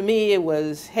 You know, to me it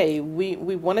was, hey, we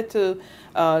wanted to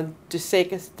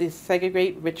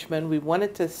desegregate Richmond. We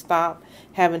wanted to stop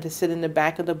having to sit in the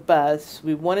back of the bus.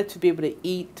 We wanted to be able to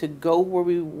eat, to go where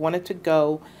we wanted to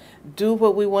go, do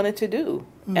what we wanted to do.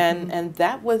 And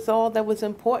that was all that was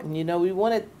important. You know, we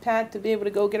wanted Pat to be able to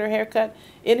go get her hair cut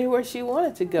anywhere she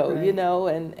wanted to go, you Right. know,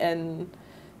 and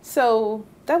so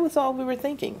that was all we were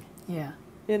thinking, Yeah.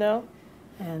 you know.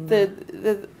 And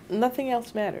Nothing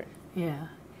else mattered. yeah.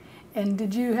 And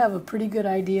did you have a pretty good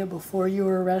idea before you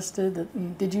were arrested?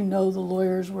 Did you know the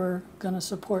lawyers were going to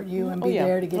support you and be yeah.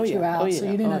 there to get Oh, you yeah. out? Oh, So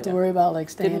yeah. you didn't Oh, have to yeah. worry about like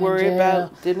staying Didn't worry in jail.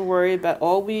 about.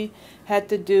 All we had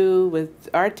to do with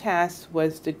our task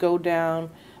was to go down,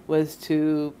 was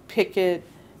to picket,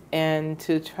 and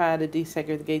to try to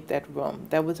desegregate that room.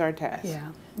 That was our task. Yeah.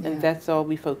 And Yeah. that's all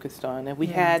we focused on. And we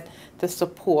Yeah. had the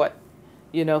support,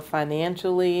 you know,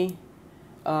 financially,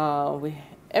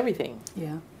 everything.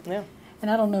 Yeah. Yeah. And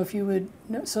I don't know if you would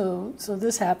know, so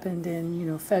this happened in, you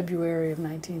know, February of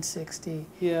 1960.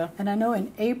 Yeah. And I know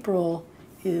in April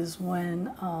is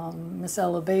when Miss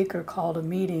Ella Baker called a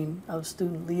meeting of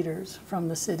student leaders from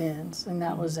the sit-ins, and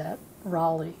that was at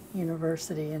Raleigh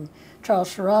University. And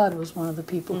Charles Sherrod was one of the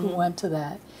people who went to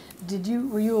that.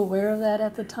 Were you aware of that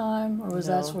at the time, or was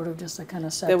that No. sort of just a kind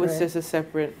of separate That was just a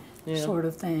separate, you know. sort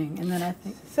of thing? And then I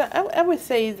think, So I would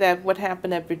say that what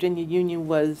happened at Virginia Union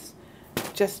was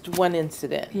just one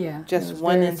incident. yeah, it Just was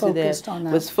one very incident focused on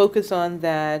that. was focused on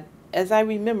that, as I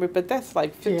remember, but that's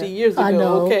like 50 Yeah, years ago, I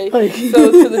know. okay? Like-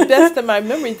 So to the best of my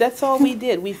memory, that's all we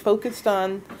did. We focused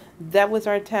on, that was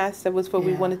our task, that was what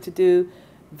we Yeah. wanted to do.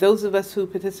 Those of us who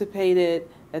participated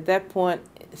at that point,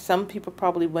 some people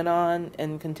probably went on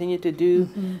and continued to do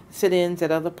sit-ins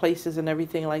at other places and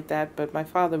everything like that, but my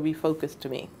father refocused to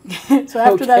me. So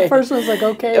after Okay. that first one was like,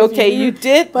 okay. if Okay, you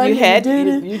did. but You had. did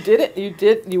it. You did it. You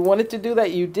did. You wanted to do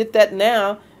that. You did that.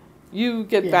 Now, you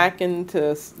get Yeah. back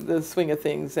into the swing of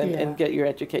things and Yeah. get your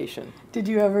education. Did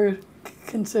you ever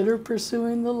consider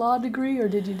pursuing the law degree, or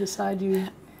did you decide you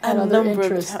had other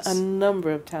interests? A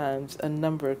number of times.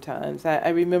 I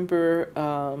remember.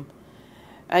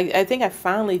 I think I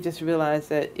finally just realized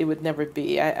that it would never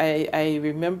be. I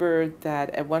remember that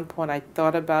at one point I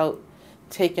thought about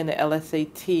taking the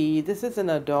LSAT. This is an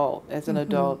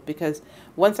adult, because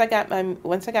once I got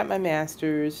my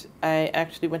master's, I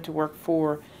actually went to work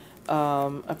for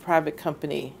a private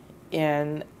company,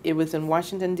 and it was in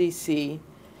Washington D.C.,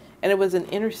 and it was an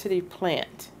inner city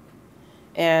plant,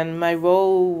 and my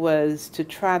role was to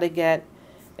try to get,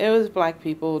 it was black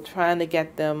people, trying to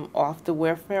get them off the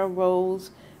welfare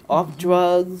rolls, off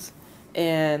drugs,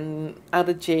 and out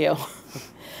of jail.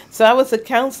 So I was a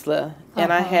counselor,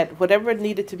 and I had whatever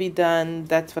needed to be done,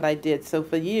 that's what I did. So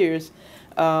for years,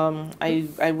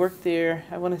 I worked there,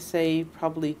 I want to say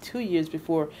probably 2 years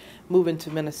before moving to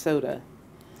Minnesota.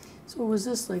 So was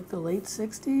this like the late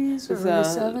 60s It or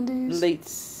was, early 70s? late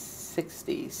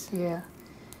 60s. Yeah.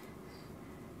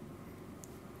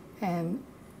 And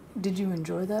did you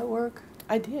enjoy that work?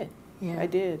 I did. Yeah. I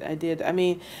did. I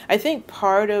mean, I think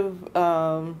part of,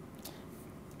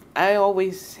 I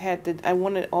always wanted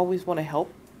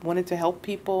to help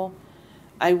people.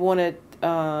 I wanted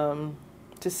to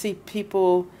see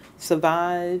people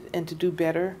survive and to do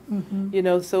better. You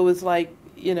know, so it was like,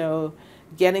 you know,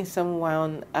 getting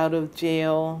someone out of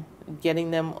jail,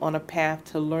 getting them on a path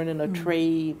to learning a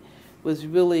trade was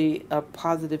really a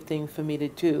positive thing for me to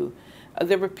do.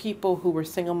 There were people who were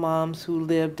single moms who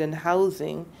lived in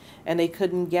housing, and they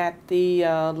couldn't get the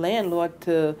landlord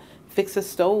to fix a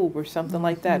stove or something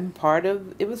like that. Part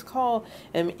of it was called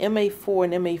an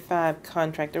MA4 and MA5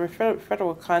 contract. There were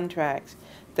federal contracts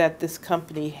that this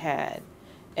company had,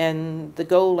 and the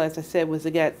goal, as I said, was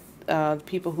to get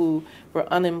people who were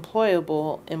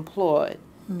unemployable employed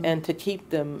and to keep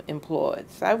them employed.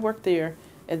 So I worked there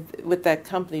with that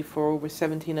company for over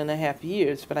 17 and a half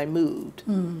years, but I moved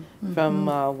from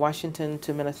Washington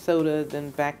to Minnesota,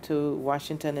 then back to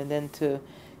Washington, and then to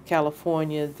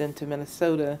California, then to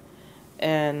Minnesota.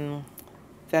 And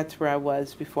that's where I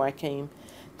was before I came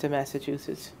to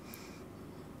Massachusetts.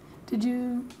 Did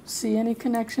you see any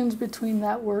connections between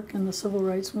that work and the civil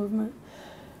rights movement?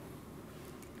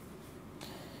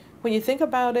 When you think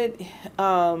about it,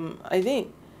 I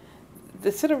think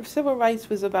the civil rights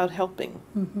was about helping,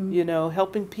 you know,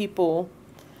 helping people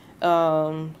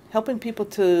to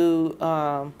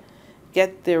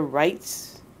get their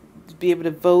rights, to be able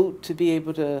to vote, to be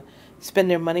able to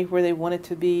spend their money where they want it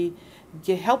to be,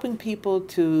 helping people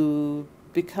to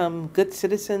become good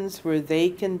citizens where they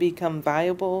can become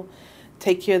viable,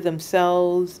 take care of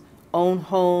themselves, own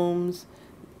homes.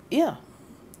 Yeah,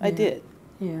 I did.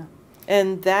 Yeah.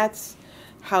 And that's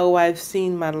how I've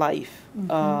seen my life.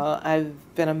 I've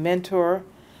been a mentor.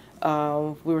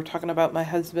 We were talking about my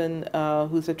husband,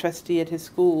 who's a trustee at his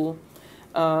school.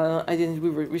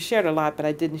 We shared a lot, but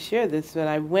I didn't share this. But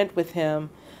I went with him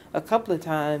a couple of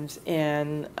times,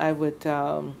 and I would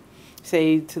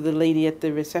say to the lady at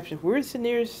the reception, "Where's the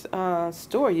nearest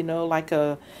store? You know, like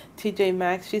a TJ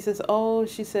Maxx." She says, "Oh,"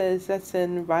 she says, "that's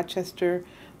in Rochester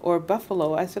or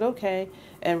Buffalo." I said, "Okay."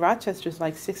 And Rochester's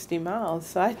like 60 miles,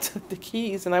 so I took the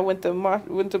keys and I went to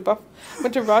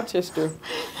Rochester,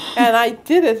 and I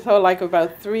did it so like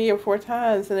about 3 or 4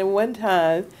 times. And then one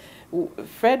time,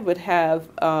 Fred would have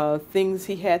things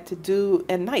he had to do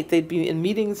at night. They'd be in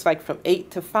meetings like from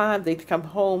 8 to 5. They'd come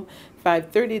home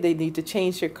 5:30. They'd need to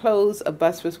change their clothes. A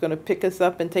bus was going to pick us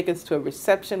up and take us to a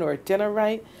reception or a dinner,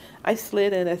 right? I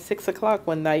slid in at 6 o'clock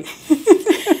one night.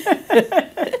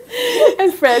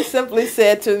 And Fred simply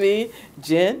said to me,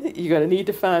 "Jen, you're going to need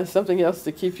to find something else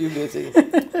to keep you busy."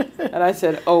 And I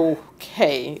said,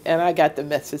 "Okay." And I got the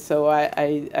message. So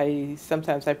I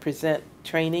sometimes I present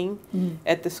training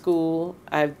at the school.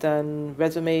 I've done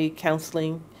resume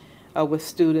counseling with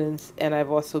students, and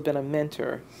I've also been a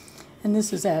mentor. And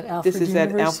this is at Alfred University? This is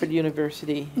at Alfred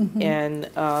University. And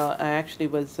I actually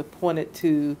was appointed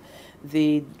to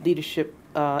the Leadership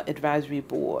Advisory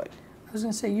Board. I was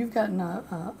going to say, you've gotten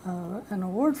an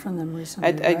award from them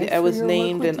recently, right? I was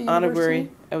named an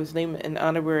honorary. I was named an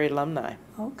honorary alumni.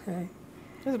 Okay.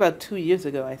 It was about 2 years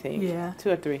ago, I think. Yeah.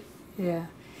 2 or 3. Yeah.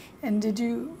 And did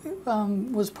you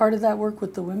was part of that work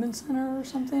with the Women's Center or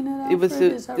something at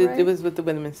Alfred? Is that right? It was with the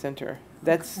Women's Center.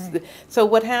 That's okay. So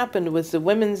what happened was the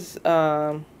Women's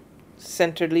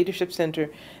Center, Leadership Center,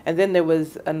 and then there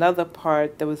was another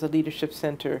part that was a Leadership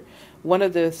Center. One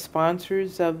of the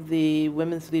sponsors of the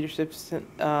Women's Leadership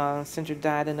Center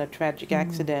died in a tragic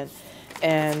accident,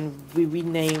 and we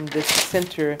renamed the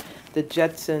center the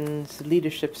Judson's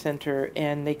Leadership Center,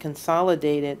 and they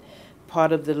consolidated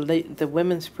part of the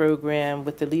women's program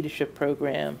with the leadership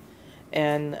program.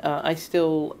 And I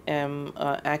still am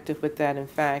active with that. In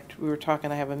fact, we were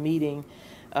talking, I have a meeting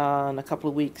in a couple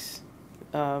of weeks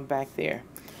back there.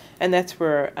 And that's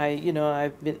where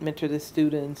I've mentored the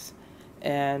students,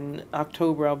 and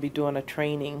October I'll be doing a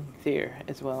training there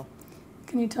as well.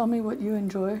 Can you tell me what you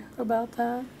enjoy about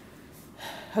that?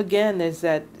 Again, there's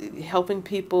that helping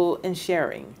people and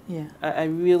sharing. Yeah. I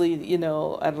really,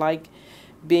 I like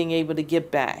being able to give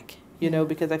back,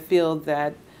 because I feel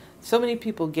that so many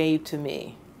people gave to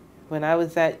me. When I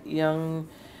was that young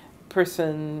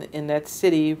person in that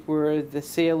city where the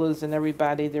sailors and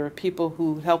everybody, there were people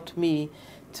who helped me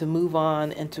to move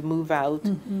on and to move out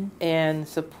and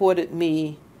supported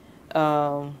me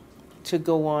to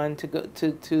go on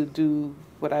to do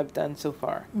what I've done so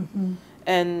far.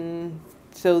 And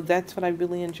so that's what I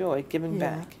really enjoy, giving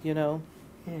back, Yeah.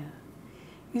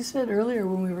 You said earlier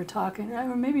when we were talking,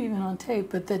 or maybe even on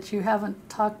tape, but that you haven't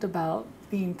talked about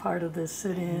being part of the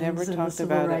sit-ins and the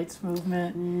civil rights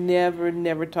movement.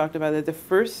 Never talked about it. The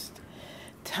first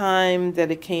time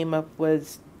that it came up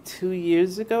was 2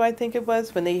 years ago, I think it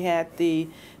was, when they had the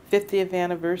 50th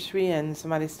anniversary, and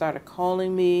somebody started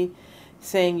calling me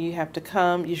saying you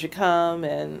should come,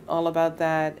 and all about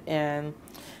that. And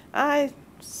I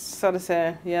sort of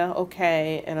said, yeah,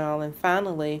 okay, and all. And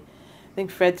finally, I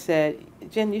think Fred said,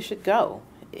 Jen, you should go.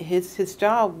 His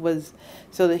job was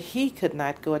so that he could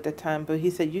not go at the time, but he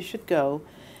said, you should go.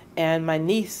 And my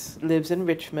niece lives in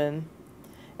Richmond,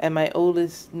 and my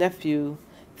oldest nephew,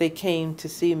 they came to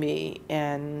see me,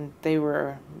 and they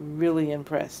were really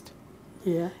impressed.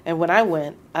 Yeah. And when I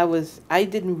went, I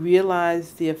didn't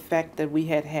realize the effect that we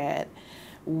had.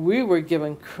 We were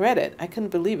given credit. I couldn't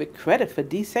believe it. Credit for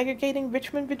desegregating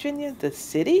Richmond, Virginia, the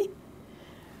city?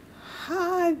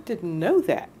 I didn't know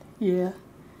that. Yeah.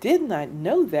 Did not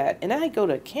know that. And I go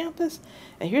to campus,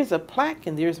 and here's a plaque,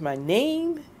 and there's my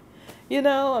name.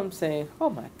 I'm saying,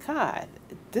 oh my God,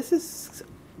 this is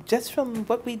just from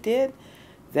what we did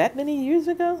that many years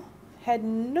ago? Had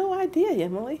no idea,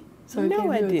 Emily. So it No gave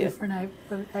you a idea. different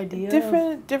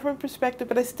idea? Different perspective,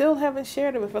 but I still haven't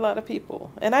shared it with a lot of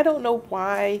people. And I don't know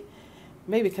why.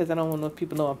 Maybe because I don't want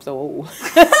people to know I'm so old. Maybe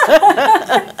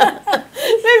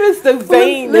it's the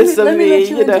vainness of me. Let me let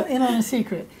you know. in on a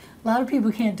secret. A lot of people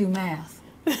can't do math.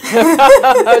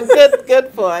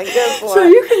 Good point. So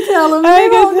you can tell them. I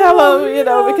can tell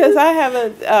them, because I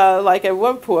haven't, like at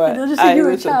one point. They'll just say you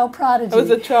were a child prodigy. I was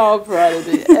a child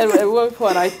prodigy. And at one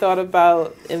point I thought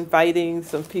about inviting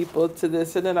some people to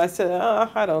this, and then I said,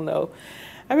 I don't know.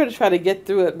 I'm going to try to get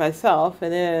through it myself.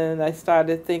 And then I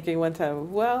started thinking one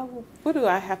time, well, what do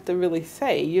I have to really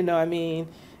say? I mean,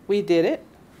 we did it.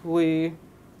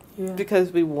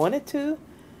 Because we wanted to.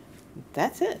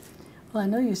 That's it. Well, I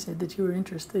know you said that you were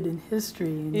interested in history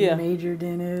and you majored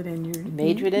in it, and you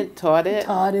majored in it, taught it,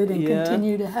 and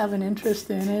continue to have an interest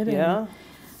in it. Yeah.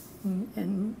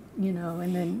 And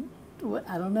and then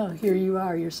I don't know. Here you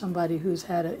are. You're somebody who's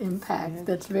had an impact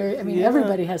that's very. I mean,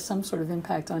 everybody has some sort of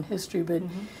impact on history,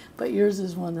 but yours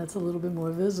is one that's a little bit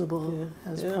more visible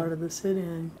as part of the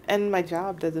sit-in. And my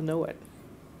job doesn't know it.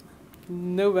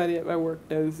 Nobody at my work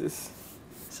knows this.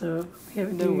 So,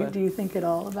 do you think at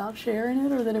all about sharing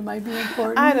it, or that it might be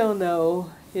important? I don't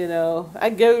know. I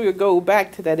go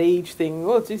back to that age thing.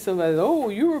 Oh, see somebody. Oh,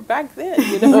 you were back then.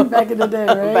 Back in the day,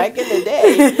 right? Back in the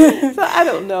day. So I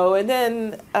don't know. And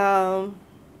then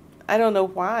I don't know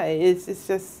why. It's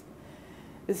just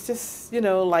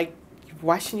like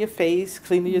washing your face,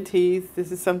 cleaning your teeth. This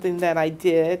is something that I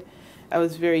did. I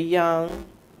was very young.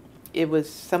 It was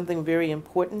something very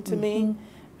important to me.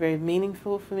 Very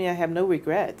meaningful for me. I have no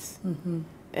regrets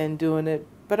in doing it,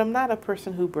 but I'm not a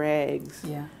person who brags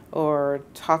or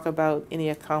talk about any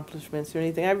accomplishments or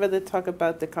anything. I'd rather talk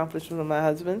about the accomplishment of my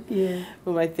husband,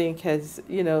 whom I think has,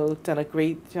 done a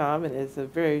great job and is a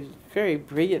very, very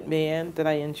brilliant man that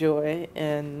I enjoy,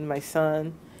 and my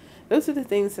son. Those are the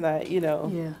things that I,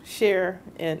 share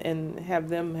and have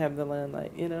them have the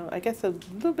limelight. I guess a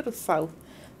little bit of South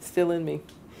still in me.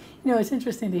 It's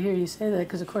interesting to hear you say that,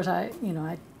 because of course I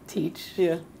teach.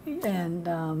 And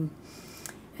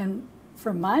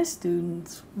for my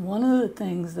students, one of the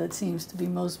things that seems to be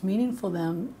most meaningful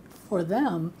for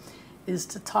them is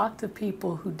to talk to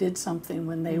people who did something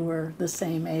when they were the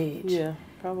same age. Yeah,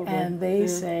 probably. And they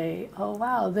say, oh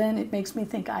wow, then it makes me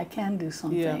think I can do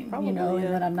something. Probably,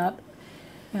 and that I'm not,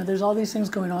 there's all these things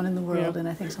going on in the world, and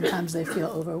I think sometimes they feel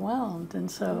overwhelmed. And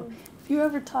so if you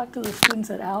ever talk to the students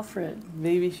at Alfred,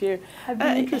 maybe share. I'd be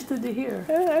interested to hear.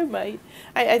 I might.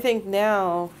 I think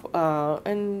now,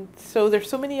 and so there's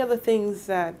so many other things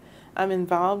that I'm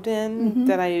involved in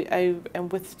that I am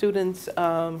with students.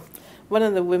 One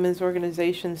of the women's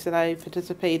organizations that I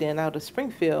participate in out of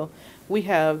Springfield, we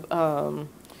have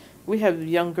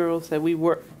young girls that we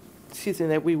work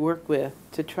with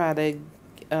to try to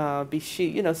be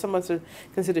some of us are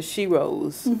considered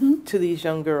sheroes to these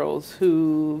young girls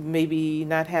who maybe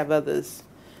not have others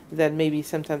that maybe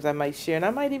sometimes I might share. And I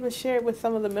might even share it with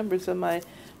some of the members of my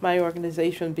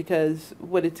organization, because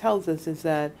what it tells us is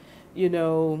that,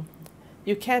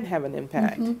 you can have an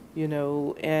impact,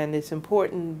 and it's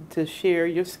important to share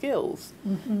your skills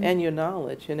and your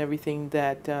knowledge and everything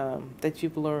that that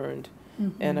you've learned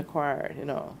and acquired,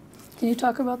 Can you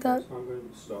talk about that? I'm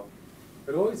good stuff.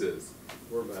 It always is.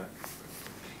 We're back.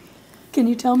 Can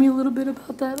you tell me a little bit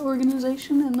about that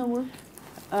organization and the work?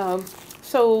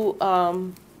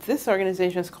 This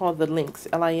organization is called the Links,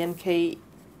 Links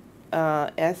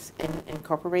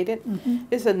Incorporated.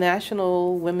 It's a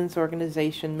national women's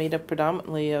organization made up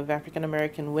predominantly of African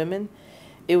American women.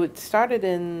 It started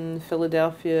in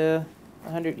Philadelphia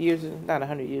many years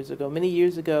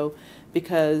ago,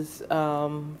 because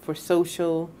for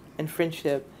social and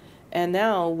friendship. And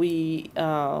now we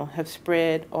have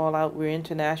spread all out. We're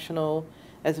international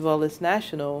as well as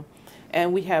national.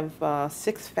 And we have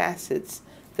 6 facets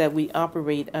that we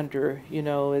operate under.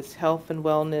 It's health and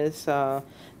wellness,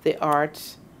 the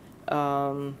arts,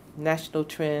 national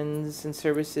trends and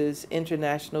services,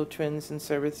 international trends and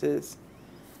services.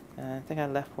 I think I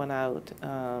left one out.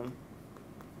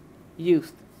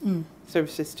 Youth,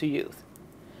 services to youth.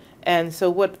 And so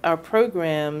what our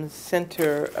programs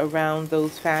center around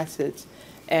those facets,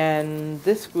 and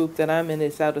this group that I'm in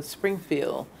is out of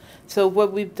Springfield. So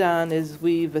what we've done is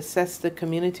we've assessed the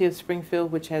community of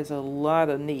Springfield, which has a lot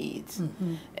of needs.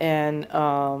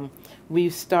 And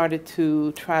we've started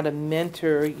to try to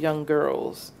mentor young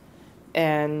girls.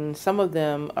 And some of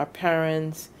them are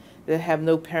parents that have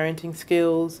no parenting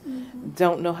skills,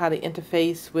 don't know how to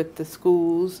interface with the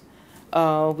schools.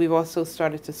 We've also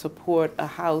started to support a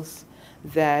house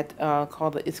that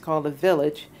it's called a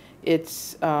village.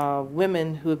 It's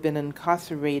women who have been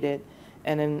incarcerated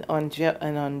and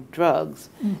on drugs.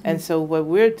 And so what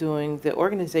we're doing, the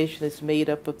organization is made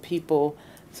up of people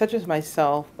such as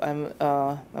myself. I'm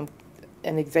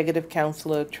an executive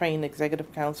counselor, trained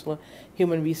executive counselor,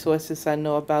 human resources. I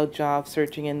know about job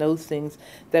searching and those things,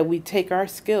 that we take our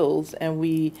skills and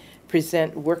we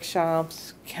present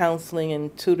workshops, counseling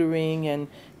and tutoring and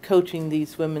coaching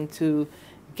these women to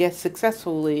get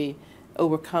successfully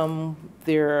overcome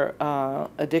their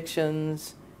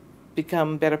addictions,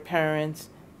 become better parents,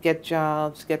 get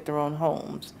jobs, get their own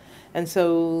homes. And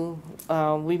so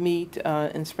we meet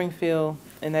in Springfield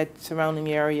and that surrounding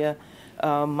area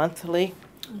monthly,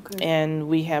 and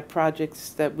we have projects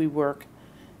that we work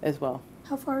as well.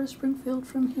 How far is Springfield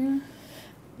from here?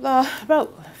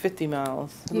 About 50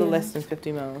 miles, a little less than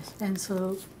 50 miles. And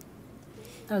so,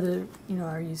 are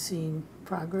you seeing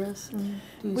progress?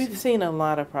 We've seen a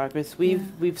lot of progress.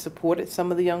 We've supported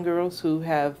some of the young girls who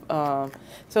have.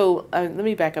 Let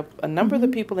me back up. A number of the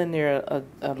people in there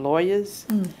are lawyers.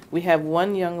 We have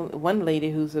one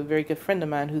lady who's a very good friend of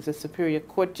mine, who's a Superior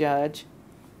Court judge,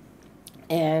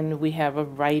 and we have a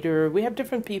writer. We have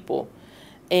different people,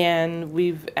 and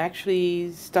we've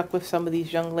actually stuck with some of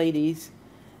these young ladies,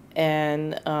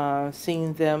 and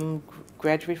seen them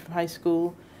graduate from high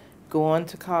school, go on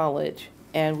to college.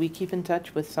 And we keep in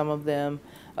touch with some of them.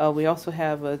 We also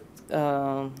have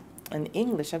an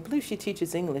English. I believe she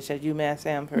teaches English at UMass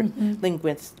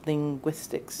Amherst,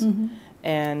 linguistics.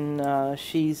 And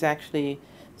she's actually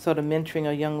sort of mentoring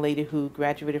a young lady who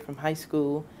graduated from high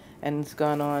school and has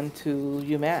gone on to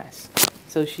UMass.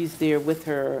 So she's there with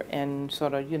her and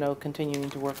sort of, continuing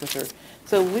to work with her.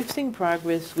 So we've seen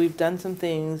progress. We've done some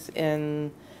things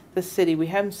in the city. We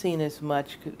haven't seen as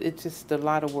much. It's just a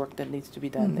lot of work that needs to be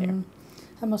done there.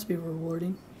 That must be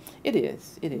rewarding. It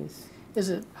is. It is. Is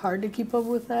it hard to keep up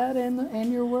with that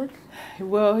and your work?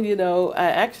 Well, I'm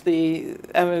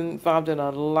involved in a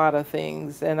lot of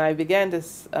things, and I began to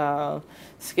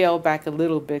scale back a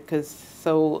little bit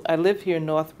so I live here in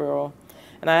Northborough,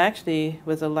 and I actually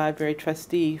was a library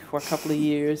trustee for a couple of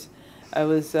years.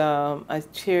 I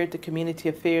chaired the Community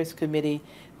Affairs Committee,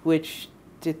 which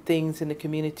did things in the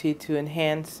community to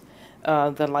enhance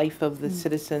the life of the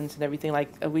citizens and everything. Like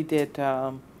we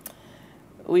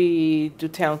do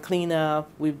town cleanup.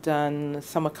 We've done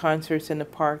summer concerts in the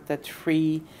park that's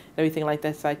free, everything like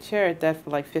that. So I chaired that for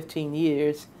like 15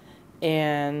 years,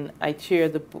 and I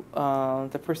chaired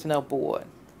the personnel board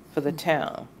for the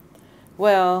town.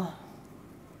 Well,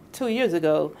 2 years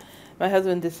ago, my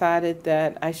husband decided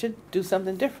that I should do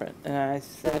something different, and I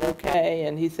said okay.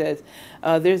 And he says,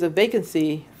 "There's a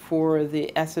vacancy for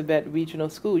the Assabet Regional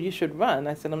School. You should run."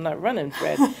 I said, "I'm not running,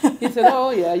 Fred." He said, "Oh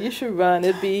yeah, you should run.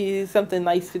 It'd be something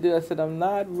nice to do." I said, "I'm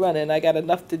not running. I got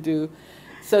enough to do."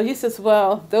 So he says,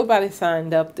 "Well, nobody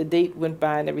signed up. The date went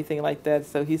by and everything like that."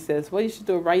 So he says, "Well, you should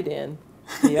do a write-in."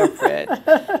 Yeah,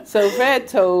 Fred. So Fred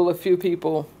told a few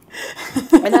people,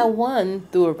 and I won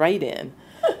through a write-in.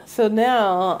 So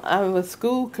now I'm a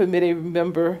school committee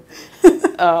member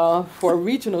for a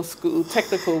regional school,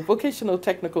 vocational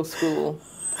technical school.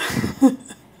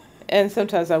 And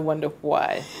sometimes I wonder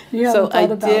why. You haven't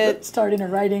thought about starting a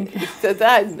writing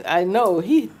campaign? I know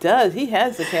he does. He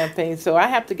has a campaign, so I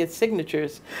have to get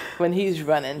signatures when he's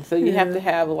running. So you have to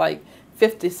have like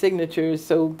 50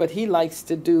 signatures. But he likes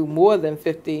to do more than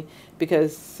 50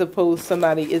 because suppose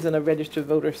somebody isn't a registered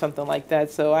voter or something like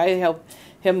that. So I help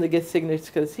him to get signatures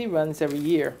because he runs every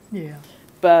year. Yeah.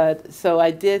 But so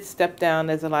I did step down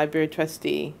as a library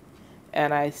trustee,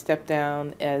 and I stepped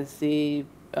down as the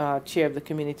chair of the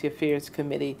Community Affairs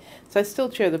Committee. So I still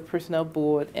chair the Personnel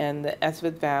Board and the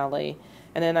Assabet Valley,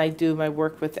 and then I do my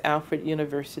work with Alfred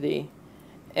University.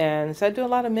 And so I do a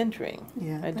lot of mentoring.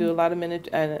 Yeah, I do a lot of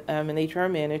I'm an HR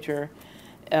manager,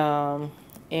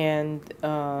 and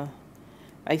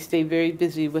I stay very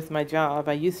busy with my job.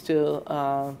 I used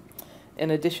to,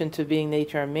 in addition to being the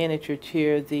HR manager,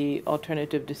 chair the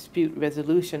Alternative Dispute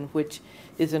Resolution, which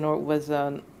was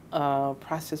a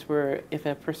process where if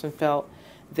a person felt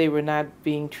they were not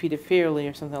being treated fairly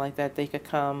or something like that, they could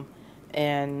come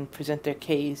and present their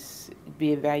case,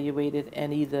 be evaluated,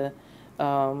 and either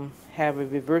have a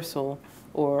reversal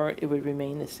or it would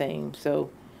remain the same. So,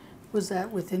 was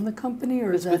that within the company,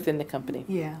 or is that within the company?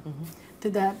 Yeah.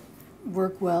 Did that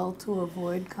work well to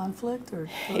avoid conflict, or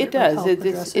it does.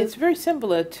 It's very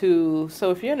similar to, so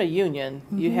if you're in a union,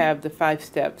 you have the 5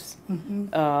 steps,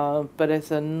 but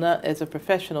as a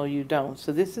professional, you don't.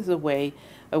 So this is a way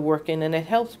of working, and it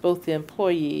helps both the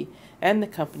employee and the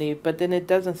company, but then it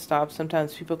doesn't stop.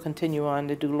 Sometimes people continue on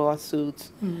to do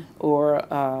lawsuits or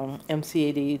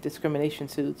MCAD discrimination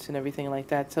suits and everything like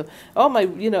that. So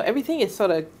everything is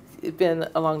sort of been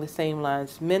along the same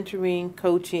lines, mentoring,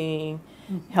 coaching,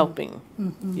 helping,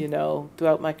 you know,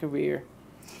 throughout my career.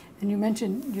 And you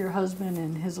mentioned your husband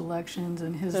and his elections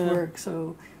and his work,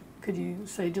 so could you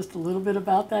say just a little bit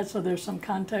about that so there's some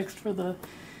context for the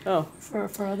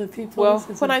for other people? Well,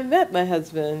 when I met my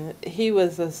husband, he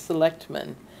was a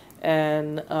selectman,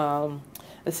 and a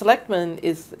selectman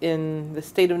is in the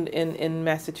state of in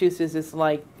Massachusetts is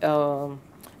like a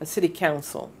city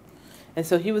council, and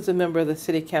so he was a member of the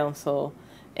city council,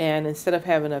 and instead of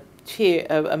having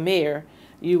a mayor,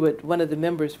 one of the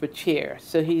members would chair.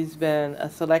 So he's been a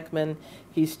selectman.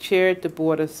 He's chaired the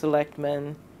board of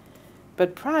selectmen,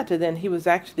 but prior to then, he was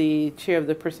actually chair of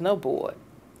the personnel board.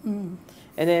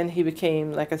 And then he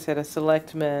became, like I said, a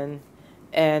selectman,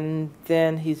 and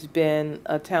then he's been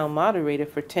a town moderator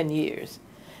for 10 years.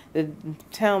 The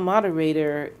town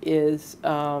moderator is,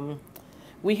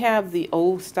 we have the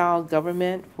old style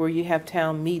government where you have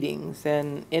town meetings,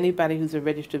 and anybody who's a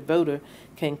registered voter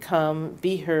can come,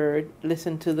 be heard,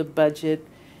 listen to the budget,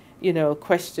 you know,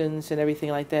 questions and everything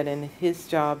like that. And his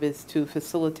job is to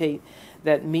facilitate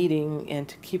that meeting and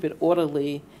to keep it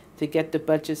orderly, to get the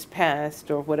budgets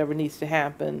passed or whatever needs to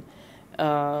happen,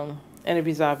 and to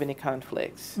resolve any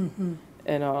conflicts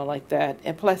and all like that.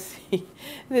 And plus,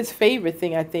 his favorite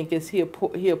thing, I think, is he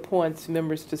appoints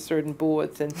members to certain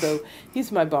boards, and so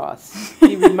he's my boss.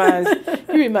 He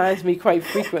reminds me quite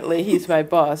frequently he's my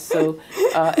boss. So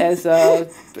as a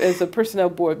personnel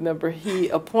board member, he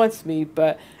appoints me.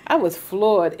 But I was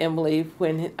floored, Emily,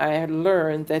 when I had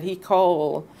learned that he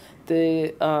called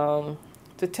the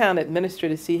town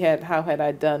administrator to see how had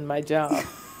I done my job.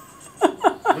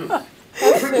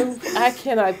 I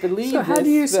cannot believe So how do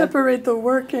you separate the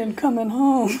work and coming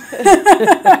home?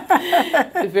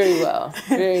 Very well,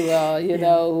 very well. You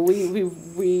know,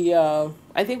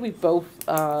 I think we both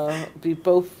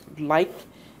like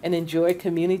and enjoy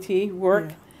community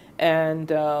work, and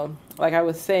like I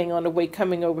was saying on the way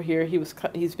coming over here,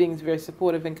 he's being very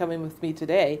supportive and coming with me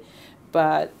today.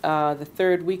 But the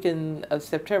third weekend of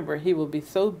September, he will be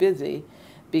so busy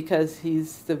because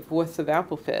he's the voice of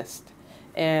Applefest.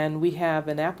 And we have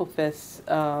an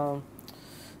Applefest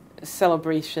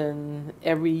celebration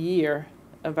every year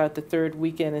about the third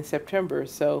weekend in September.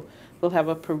 So we'll have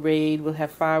a parade, we'll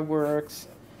have fireworks,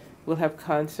 we'll have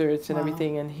concerts and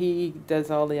everything, and he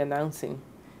does all the announcing.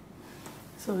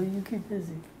 So you keep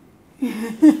busy.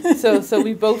 So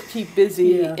we both keep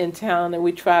busy in town, and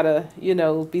we try to, you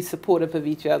know, be supportive of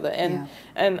each other. And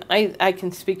I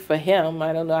can speak for him.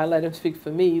 I don't know, I let him speak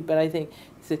for me, but I think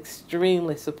he's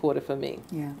extremely supportive of me.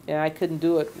 And I couldn't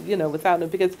do it, you know, without him,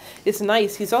 because it's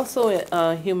nice. He's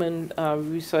also human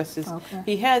resources.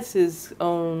 He has his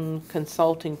own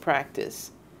consulting practice.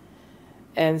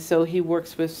 And so he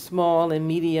works with small and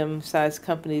medium-sized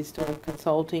companies doing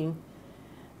consulting,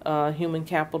 human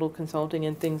capital consulting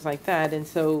and things like that. And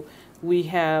so we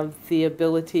have the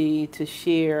ability to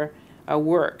share our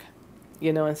work,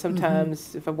 you know, and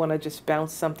sometimes if I want to just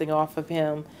bounce something off of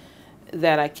him,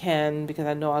 that I can, because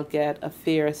I know I'll get a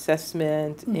fair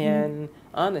assessment and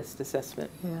honest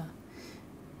assessment.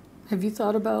 Have you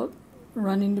thought about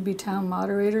running to be town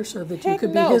moderator so that you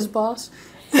could be his boss?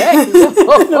 And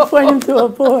appoint him to a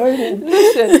board.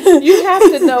 Listen, you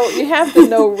have to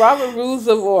know Robert Rules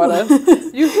of Order.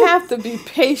 You have to be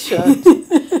patient,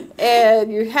 and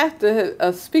you have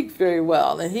to speak very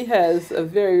well. And he has a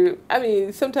very, I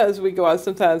mean, sometimes we go out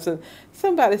sometimes and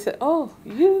somebody said, oh,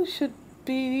 you should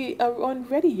be on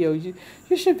radio. You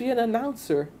should be an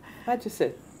announcer. I just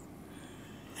said,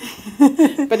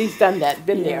 but he's done that,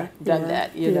 been there, done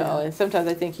that, you know. And sometimes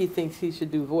I think he thinks he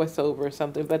should do voiceover or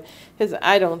something, but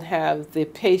I don't have the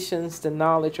patience, the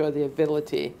knowledge, or the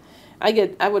ability.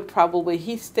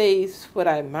 He stays what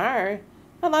I admire,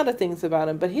 a lot of things about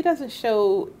him, but he doesn't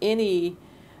show any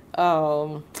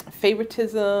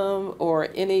favoritism or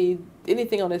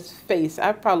anything on his face.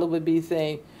 I probably would be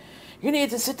saying, you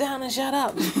need to sit down and shut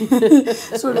up.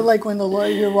 Sort of like when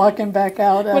you're walking back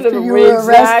out after you were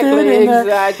arrested.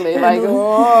 Exactly. Like,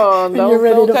 oh,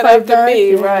 don't cut after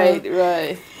me.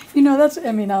 Right. You know, that's,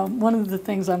 I mean, one of the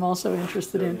things I'm also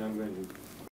interested in.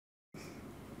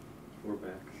 We're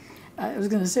back. I was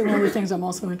going to say one of the things I'm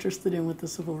also interested in with the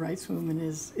civil rights movement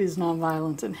is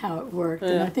nonviolence and how it worked.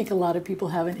 And I think a lot of people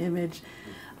have an image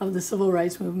of the civil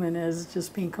rights movement as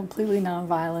just being completely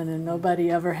nonviolent, and nobody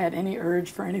ever had any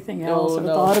urge for anything else or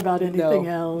thought about anything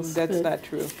else. That's not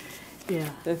true. Yeah.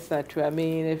 That's not true. I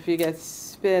mean, if you get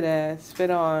spit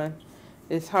on,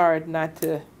 it's hard not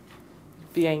to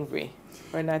be angry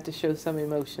or not to show some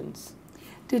emotions.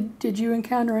 Did you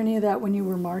encounter any of that when you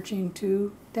were marching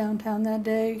to downtown that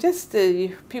day? Just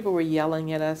people were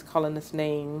yelling at us, calling us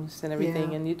names and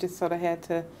everything, Yeah. and you just sort of had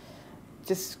to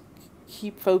just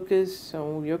keep focused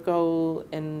on your goal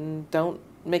and don't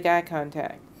make eye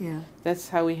contact. Yeah. That's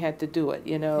how we had to do it,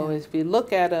 you know. Yeah. If you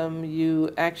look at them,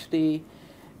 you actually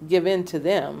give in to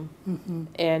them, Mm-hmm.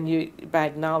 and you by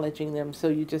acknowledging them. So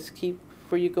you just keep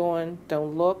where you're going.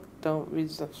 Don't look. Don't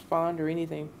respond or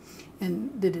anything.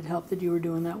 And did it help that you were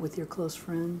doing that with your close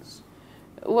friends?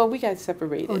 Well, we got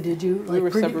separated. Oh, did you? We were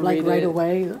separated. Like right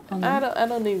away? I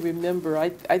don't even remember. I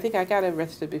think I got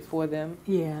arrested before them,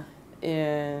 Yeah.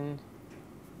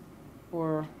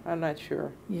 or I'm not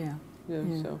sure. Yeah. Yeah,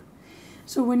 Yeah.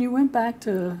 So when you went back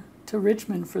to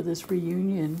Richmond for this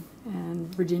reunion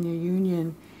and Virginia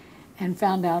Union, and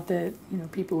found out that, you know,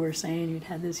 people were saying you'd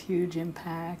had this huge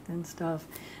impact and stuff.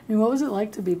 I mean, what was it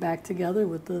like to be back together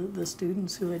with the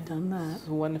students who had done that? It was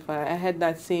wonderful. I had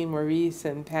not seen Maurice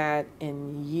and Pat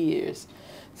in years.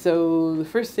 So the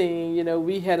first thing, you know,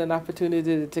 we had an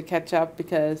opportunity to catch up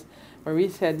because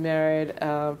Maurice had married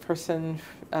a person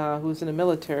who was in the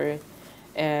military,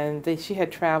 and she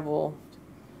had traveled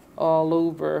all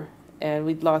over, and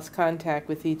we'd lost contact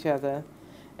with each other.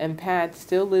 And Pat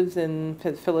still lives in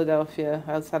Philadelphia,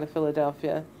 outside of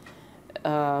Philadelphia.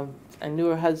 I knew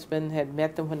her husband, had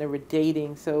met them when they were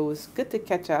dating, so it was good to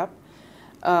catch up.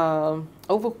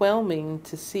 Overwhelming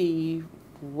to see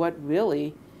what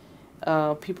really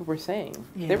people were saying.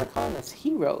 Yeah. They were calling us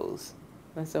heroes.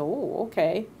 I said, oh,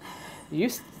 okay.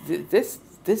 This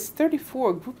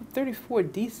group of 34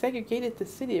 desegregated the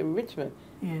city of Richmond.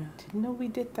 Yeah. Didn't know we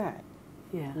did that.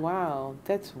 Yeah. Wow,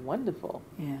 that's wonderful.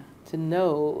 Yeah. To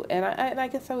know, and I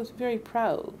guess I was very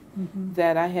proud Mm-hmm.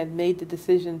 that I had made the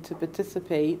decision to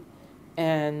participate,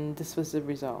 and this was the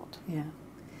result. Yeah.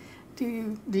 Do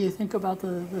you think about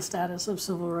the status of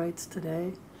civil rights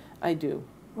today? I do.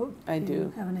 I do.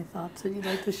 You have any thoughts that you'd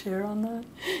like to share on that?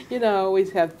 You know, I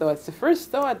always have thoughts. The first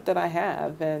thought that I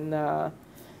have, and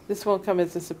this won't come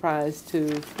as a surprise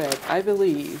to Fred, I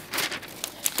believe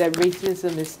that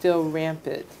racism is still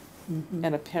rampant Mm-hmm.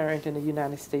 and apparent in the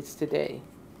United States today.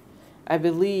 I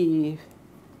believe,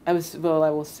 I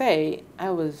will say, I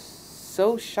was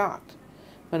so shocked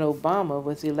when Obama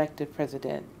was elected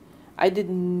president. I did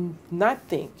not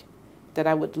think that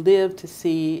I would live to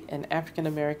see an African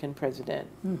American president.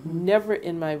 Mm-hmm. Never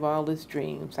in my wildest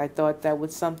dreams. I thought that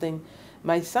was something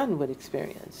my son would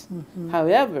experience. Mm-hmm.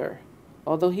 However,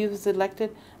 although he was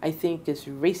elected, I think it's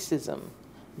racism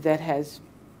that has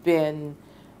been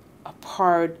a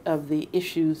part of the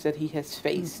issues that he has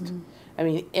faced. Mm-hmm. I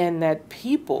mean, and that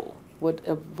people,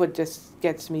 what just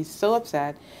gets me so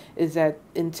upset is that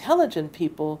intelligent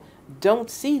people don't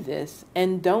see this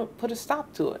and don't put a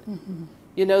stop to it. Mm-hmm.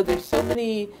 You know, there's so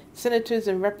many senators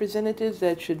and representatives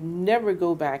that should never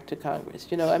go back to Congress.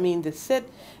 You know, I mean, to sit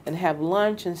and have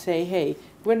lunch and say, hey,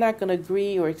 we're not going to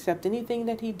agree or accept anything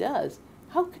that he does.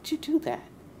 How could you do that?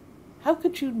 How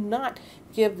could you not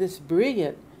give this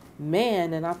brilliant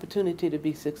man an opportunity to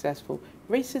be successful?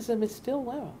 Racism is still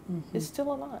well. Mm-hmm. It's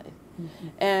still alive. Mm-hmm.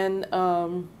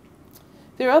 And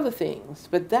there are other things,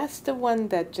 but that's the one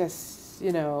that just,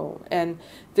 you know, and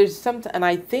there's and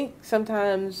I think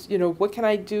sometimes, you know, what can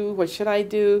I do? What should I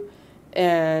do?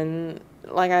 And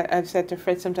like I've said to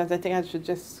Fred, sometimes I think I should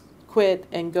just quit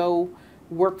and go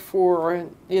work for,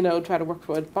 you know, try to work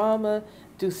for Obama,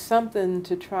 do something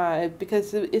to try,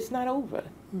 because it's not over.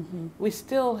 Mm-hmm. We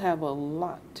still have a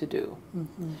lot to do.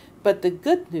 Mm-hmm. But the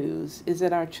good news is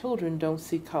that our children don't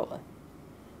see color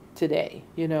today,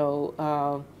 you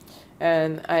know.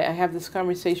 And I have this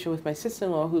conversation with my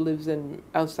sister-in-law who lives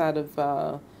outside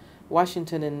of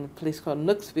Washington in a place called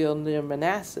Nooksville near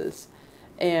Manassas,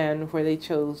 and where they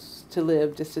chose to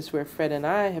live, just as where Fred and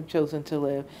I have chosen to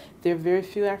live. There are very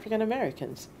few African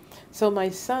Americans. So my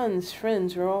son's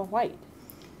friends are all white.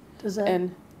 Does that...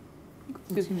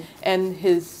 And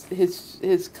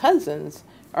his cousins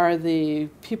are the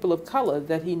people of color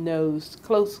that he knows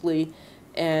closely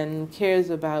and cares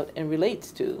about and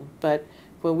relates to. But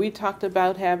when we talked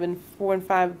about having 4 and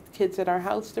 5 kids at our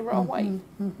house, they were all white.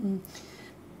 Mm-hmm.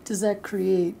 Does that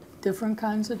create different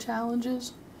kinds of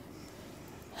challenges?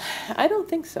 I don't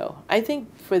think so. I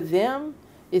think for them,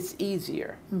 it's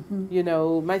easier. Mm-hmm. You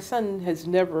know, my son has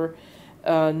never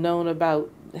known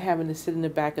about having to sit in the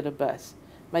back of the bus.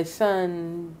 My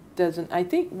son doesn't, I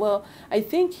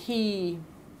think he,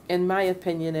 in my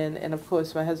opinion, and of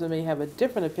course my husband may have a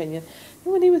different opinion,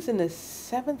 when he was in the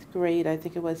 7th grade, I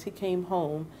think it was, he came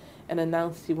home and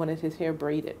announced he wanted his hair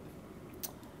braided.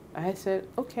 I said,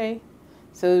 okay.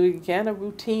 So we began a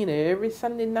routine. Every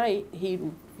Sunday night,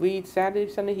 he'd read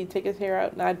Saturday, Sunday, he'd take his hair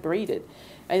out and I'd braid it.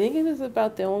 I think he was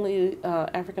about the only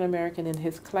African American in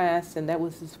his class, and that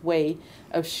was his way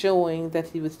of showing that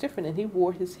he was different. And he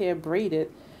wore his hair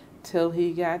braided till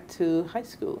he got to high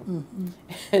school. Mm-hmm.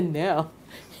 And now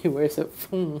he wears a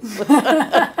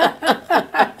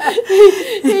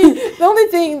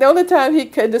the only time he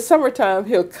could, the summertime,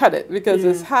 he'll cut it because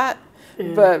it's hot.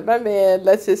 Yeah. But my man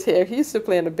lets his hair, he used to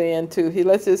play in a band too, he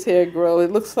lets his hair grow.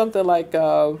 It looks something like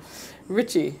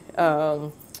Richie,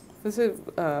 what's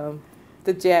it,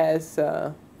 the jazz,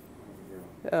 I'm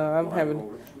having,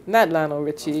 not Lionel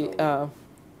Richie, but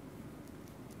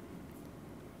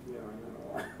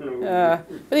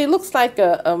he looks like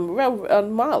a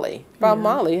Molly, Bob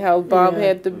Marley, how Bob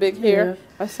had the big hair. Yeah.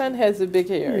 My son has the big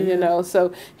hair, you know,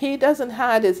 so he doesn't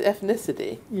hide his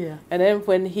ethnicity. Yeah. And then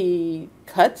when he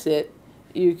cuts it,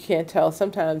 you can't tell.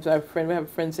 Sometimes we have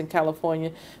friends in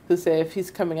California who say if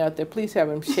he's coming out there, please have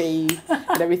him shave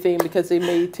and everything, because they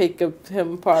may take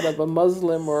him part of a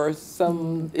Muslim or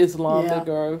some Islamic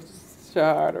or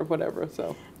Shahad or whatever.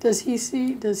 So does he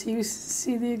see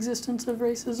the existence of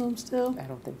racism still? I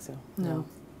don't think so.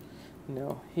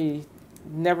 No, he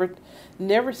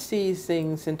never sees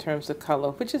things in terms of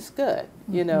color, which is good.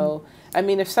 You know, I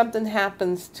mean, if something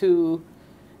happens to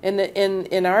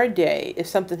in our day, if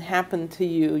something happened to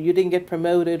you, you didn't get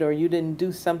promoted or you didn't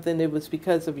do something, it was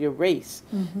because of your race.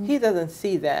 He doesn't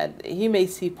see that. He may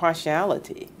see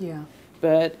partiality. Yeah.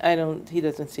 But he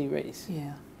doesn't see race.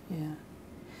 Yeah, yeah.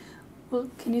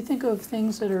 Well, can you think of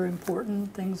things that are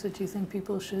important, things that you think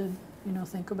people should, you know,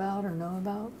 think about or know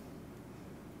about?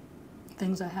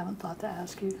 Things I haven't thought to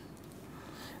ask you.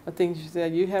 Things you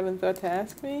said you haven't thought to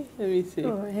ask me? Let me see.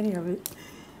 Oh, any of it.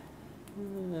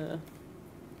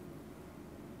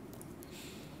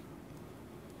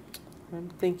 I'm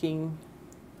thinking,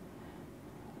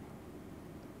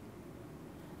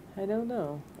 I don't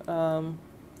know.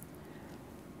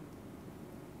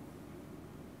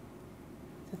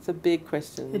 That's a big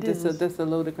question. That's a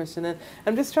loaded question. And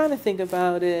I'm just trying to think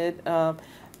about it.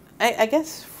 I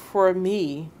guess for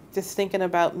me, just thinking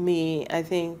about me, I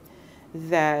think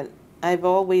that I've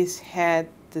always had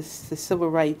the civil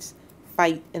rights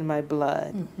fight in my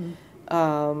blood.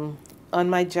 On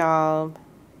my job,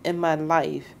 in my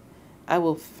life, I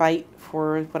will fight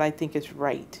for what I think is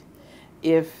right.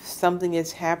 If something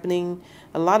is happening,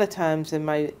 a lot of times in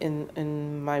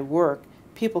my work,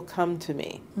 people come to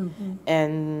me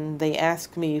and they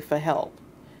ask me for help,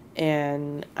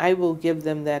 and I will give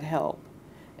them that help.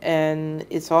 And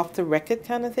it's off the record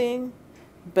kind of thing,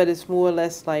 but it's more or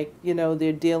less like, you know,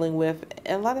 they're dealing with,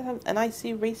 and a lot of times, and I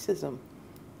see racism.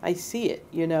 I see it,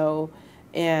 you know,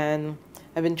 and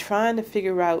I've been trying to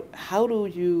figure out how do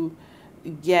you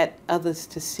get others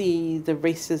to see the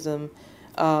racism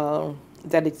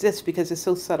that exists, because it's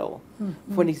so subtle.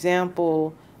 For an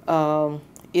example,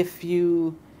 if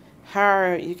you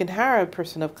can hire a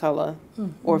person of color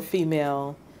or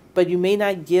female, but you may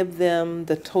not give them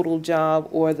the total job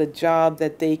or the job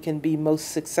that they can be most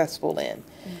successful in.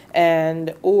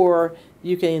 And or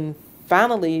you can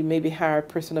finally maybe hire a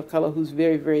person of color who's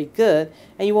very, very good,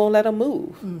 and you won't let them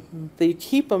move. So you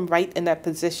keep them right in that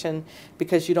position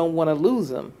because you don't want to lose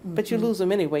them, but you lose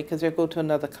them anyway because they'll go to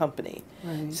another company.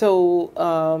 Right. So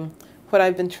what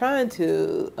I've been trying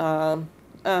to,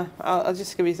 I'll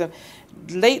just give you some.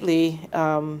 Lately,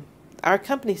 our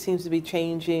company seems to be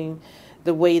changing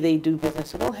the way they do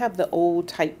business. So they don't have the old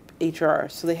type HR.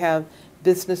 So they have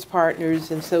business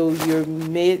partners, and so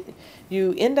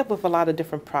you end up with a lot of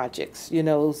different projects, you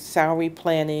know, salary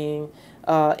planning,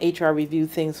 HR review,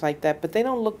 things like that, but they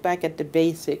don't look back at the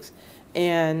basics.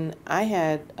 And I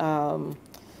had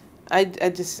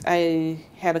I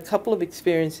had a couple of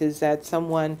experiences that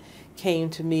someone came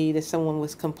to me, that someone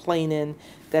was complaining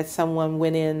that someone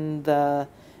went in the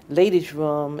ladies'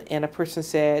 room and a person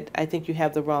said, "I think you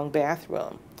have the wrong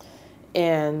bathroom."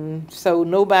 And so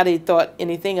nobody thought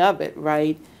anything of it,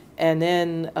 right? And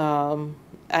then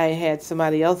I had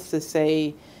somebody else to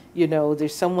say, you know,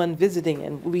 there's someone visiting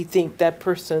and we think that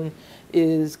person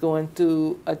is going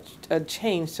through a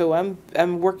change. So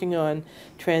I'm working on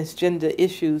transgender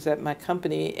issues at my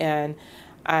company, and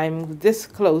I'm this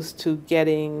close to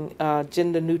getting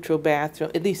gender-neutral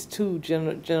bathroom, at least 2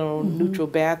 gender-neutral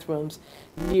bathrooms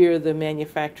near the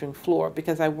manufacturing floor,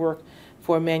 because I work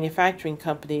for a manufacturing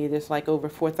company. There's like over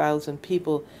 4,000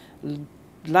 people,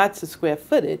 lots of square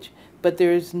footage, but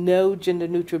there's no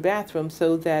gender-neutral bathroom,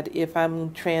 so that if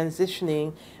I'm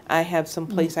transitioning, I have some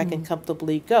place I can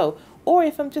comfortably go. Or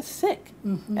if I'm just sick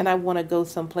and I want to go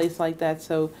someplace like that.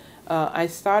 So I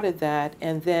started that,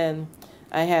 and then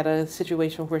I had a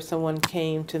situation where someone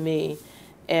came to me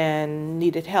and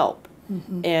needed help.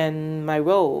 And my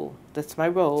role, that's my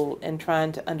role, in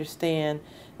trying to understand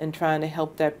and trying to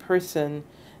help that person,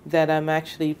 that I'm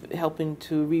actually helping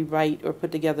to rewrite or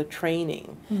put together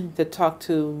training to talk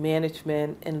to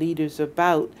management and leaders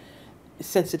about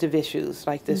sensitive issues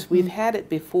like this. We've had it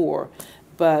before,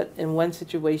 but in one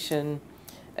situation,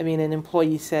 I mean, an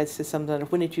employee says to someone,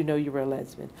 "When did you know you were a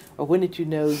lesbian?" Or "When did you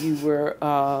know you were,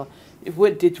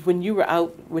 when you were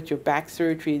out with your back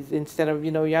surgery, instead of,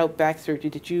 you're out back surgery,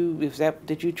 did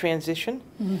you transition?"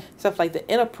 Stuff like the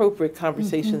inappropriate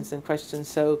conversations and questions.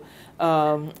 So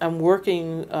I'm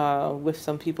working with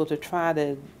some people to try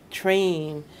to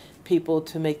train people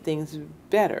to make things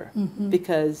better,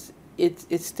 because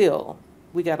it's still,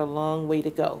 we got a long way to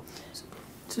go.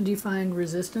 So do you find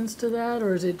resistance to that,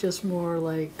 or is it just more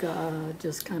like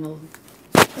just kind of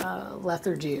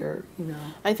lethargy, or,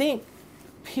 I think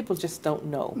people just don't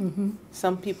know.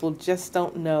 Some people just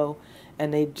don't know,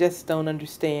 and they just don't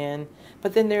understand.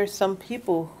 But then there are some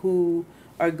people who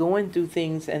are going through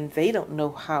things and they don't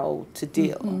know how to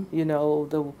deal.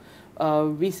 The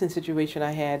recent situation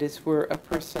I had is where a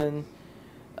person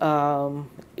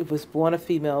it was born a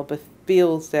female but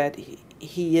feels that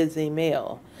he is a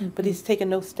male, but he's taken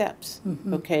no steps.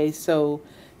 Okay, so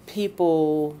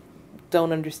people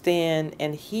don't understand,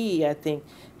 and he, I think,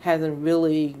 hasn't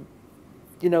really,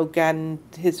 gotten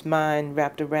his mind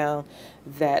wrapped around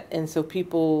that, and so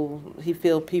he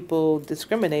feels people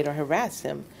discriminate or harass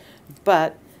him,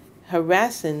 but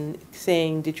harassing,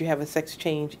 saying, "Did you have a sex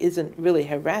change?" isn't really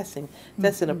harassing.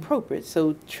 That's inappropriate.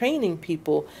 So training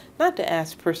people not to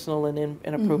ask personal and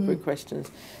inappropriate questions.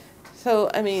 So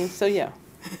yeah.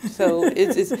 So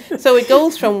so it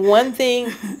goes from one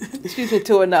thing,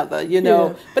 to another,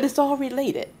 but it's all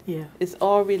related. Yeah. It's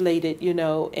all related,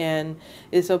 and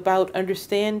it's about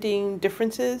understanding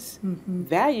differences,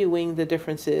 valuing the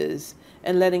differences,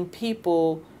 and letting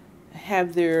people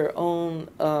have their own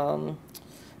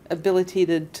ability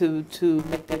to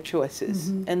make their choices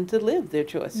and to live their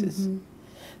choices.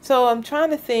 So I'm trying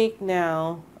to think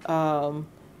now,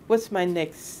 what's my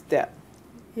next step?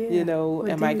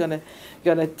 Am I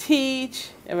gonna teach?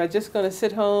 Am I just gonna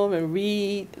sit home and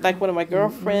read like one of my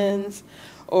girlfriends?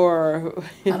 Or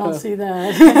I don't see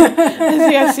that.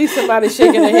 I see somebody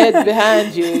shaking their head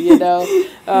behind you,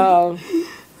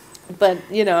 but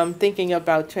I'm thinking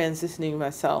about transitioning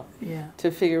myself to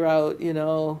figure out,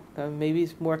 maybe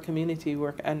it's more community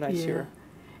work. I'm not sure.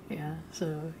 Yeah, so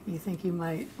you think you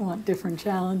might want different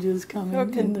challenges coming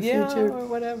in the future? Or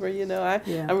whatever,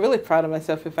 I'm really proud of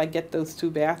myself if I get those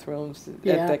 2 bathrooms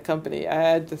at that company.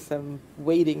 I just am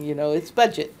waiting, it's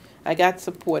budget. I got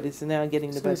support, it's now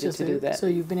getting the budget to do that. So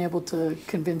you've been able to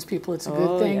convince people it's a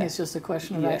good thing, it's just a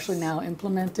question of actually now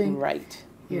implementing? Right,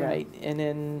 right. And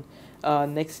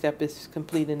then next step is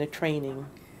completing the training,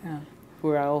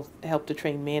 where I'll help to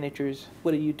train managers.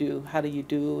 What do you do? How do you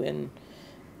do? And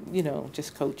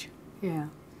just coach. Yeah.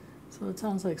 So it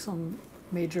sounds like some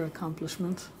major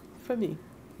accomplishment. For me.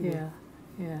 Yeah.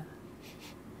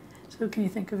 So can you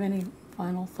think of any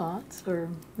final thoughts, or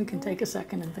we can take a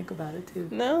second and think about it too?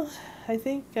 No, I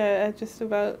think I just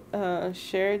about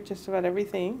shared just about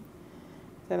everything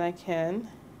that I can.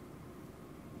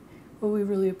 Well, we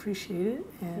really appreciate it,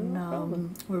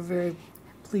 and we're very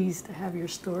pleased to have your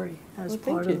story as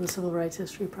part of the Civil Rights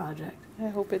History Project. I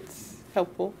hope it's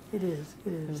helpful. It is.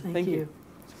 Thank you.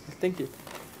 Thank you.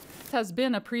 This has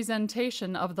been a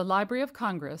presentation of the Library of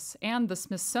Congress and the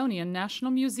Smithsonian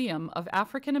National Museum of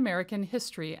African American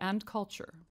History and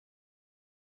Culture.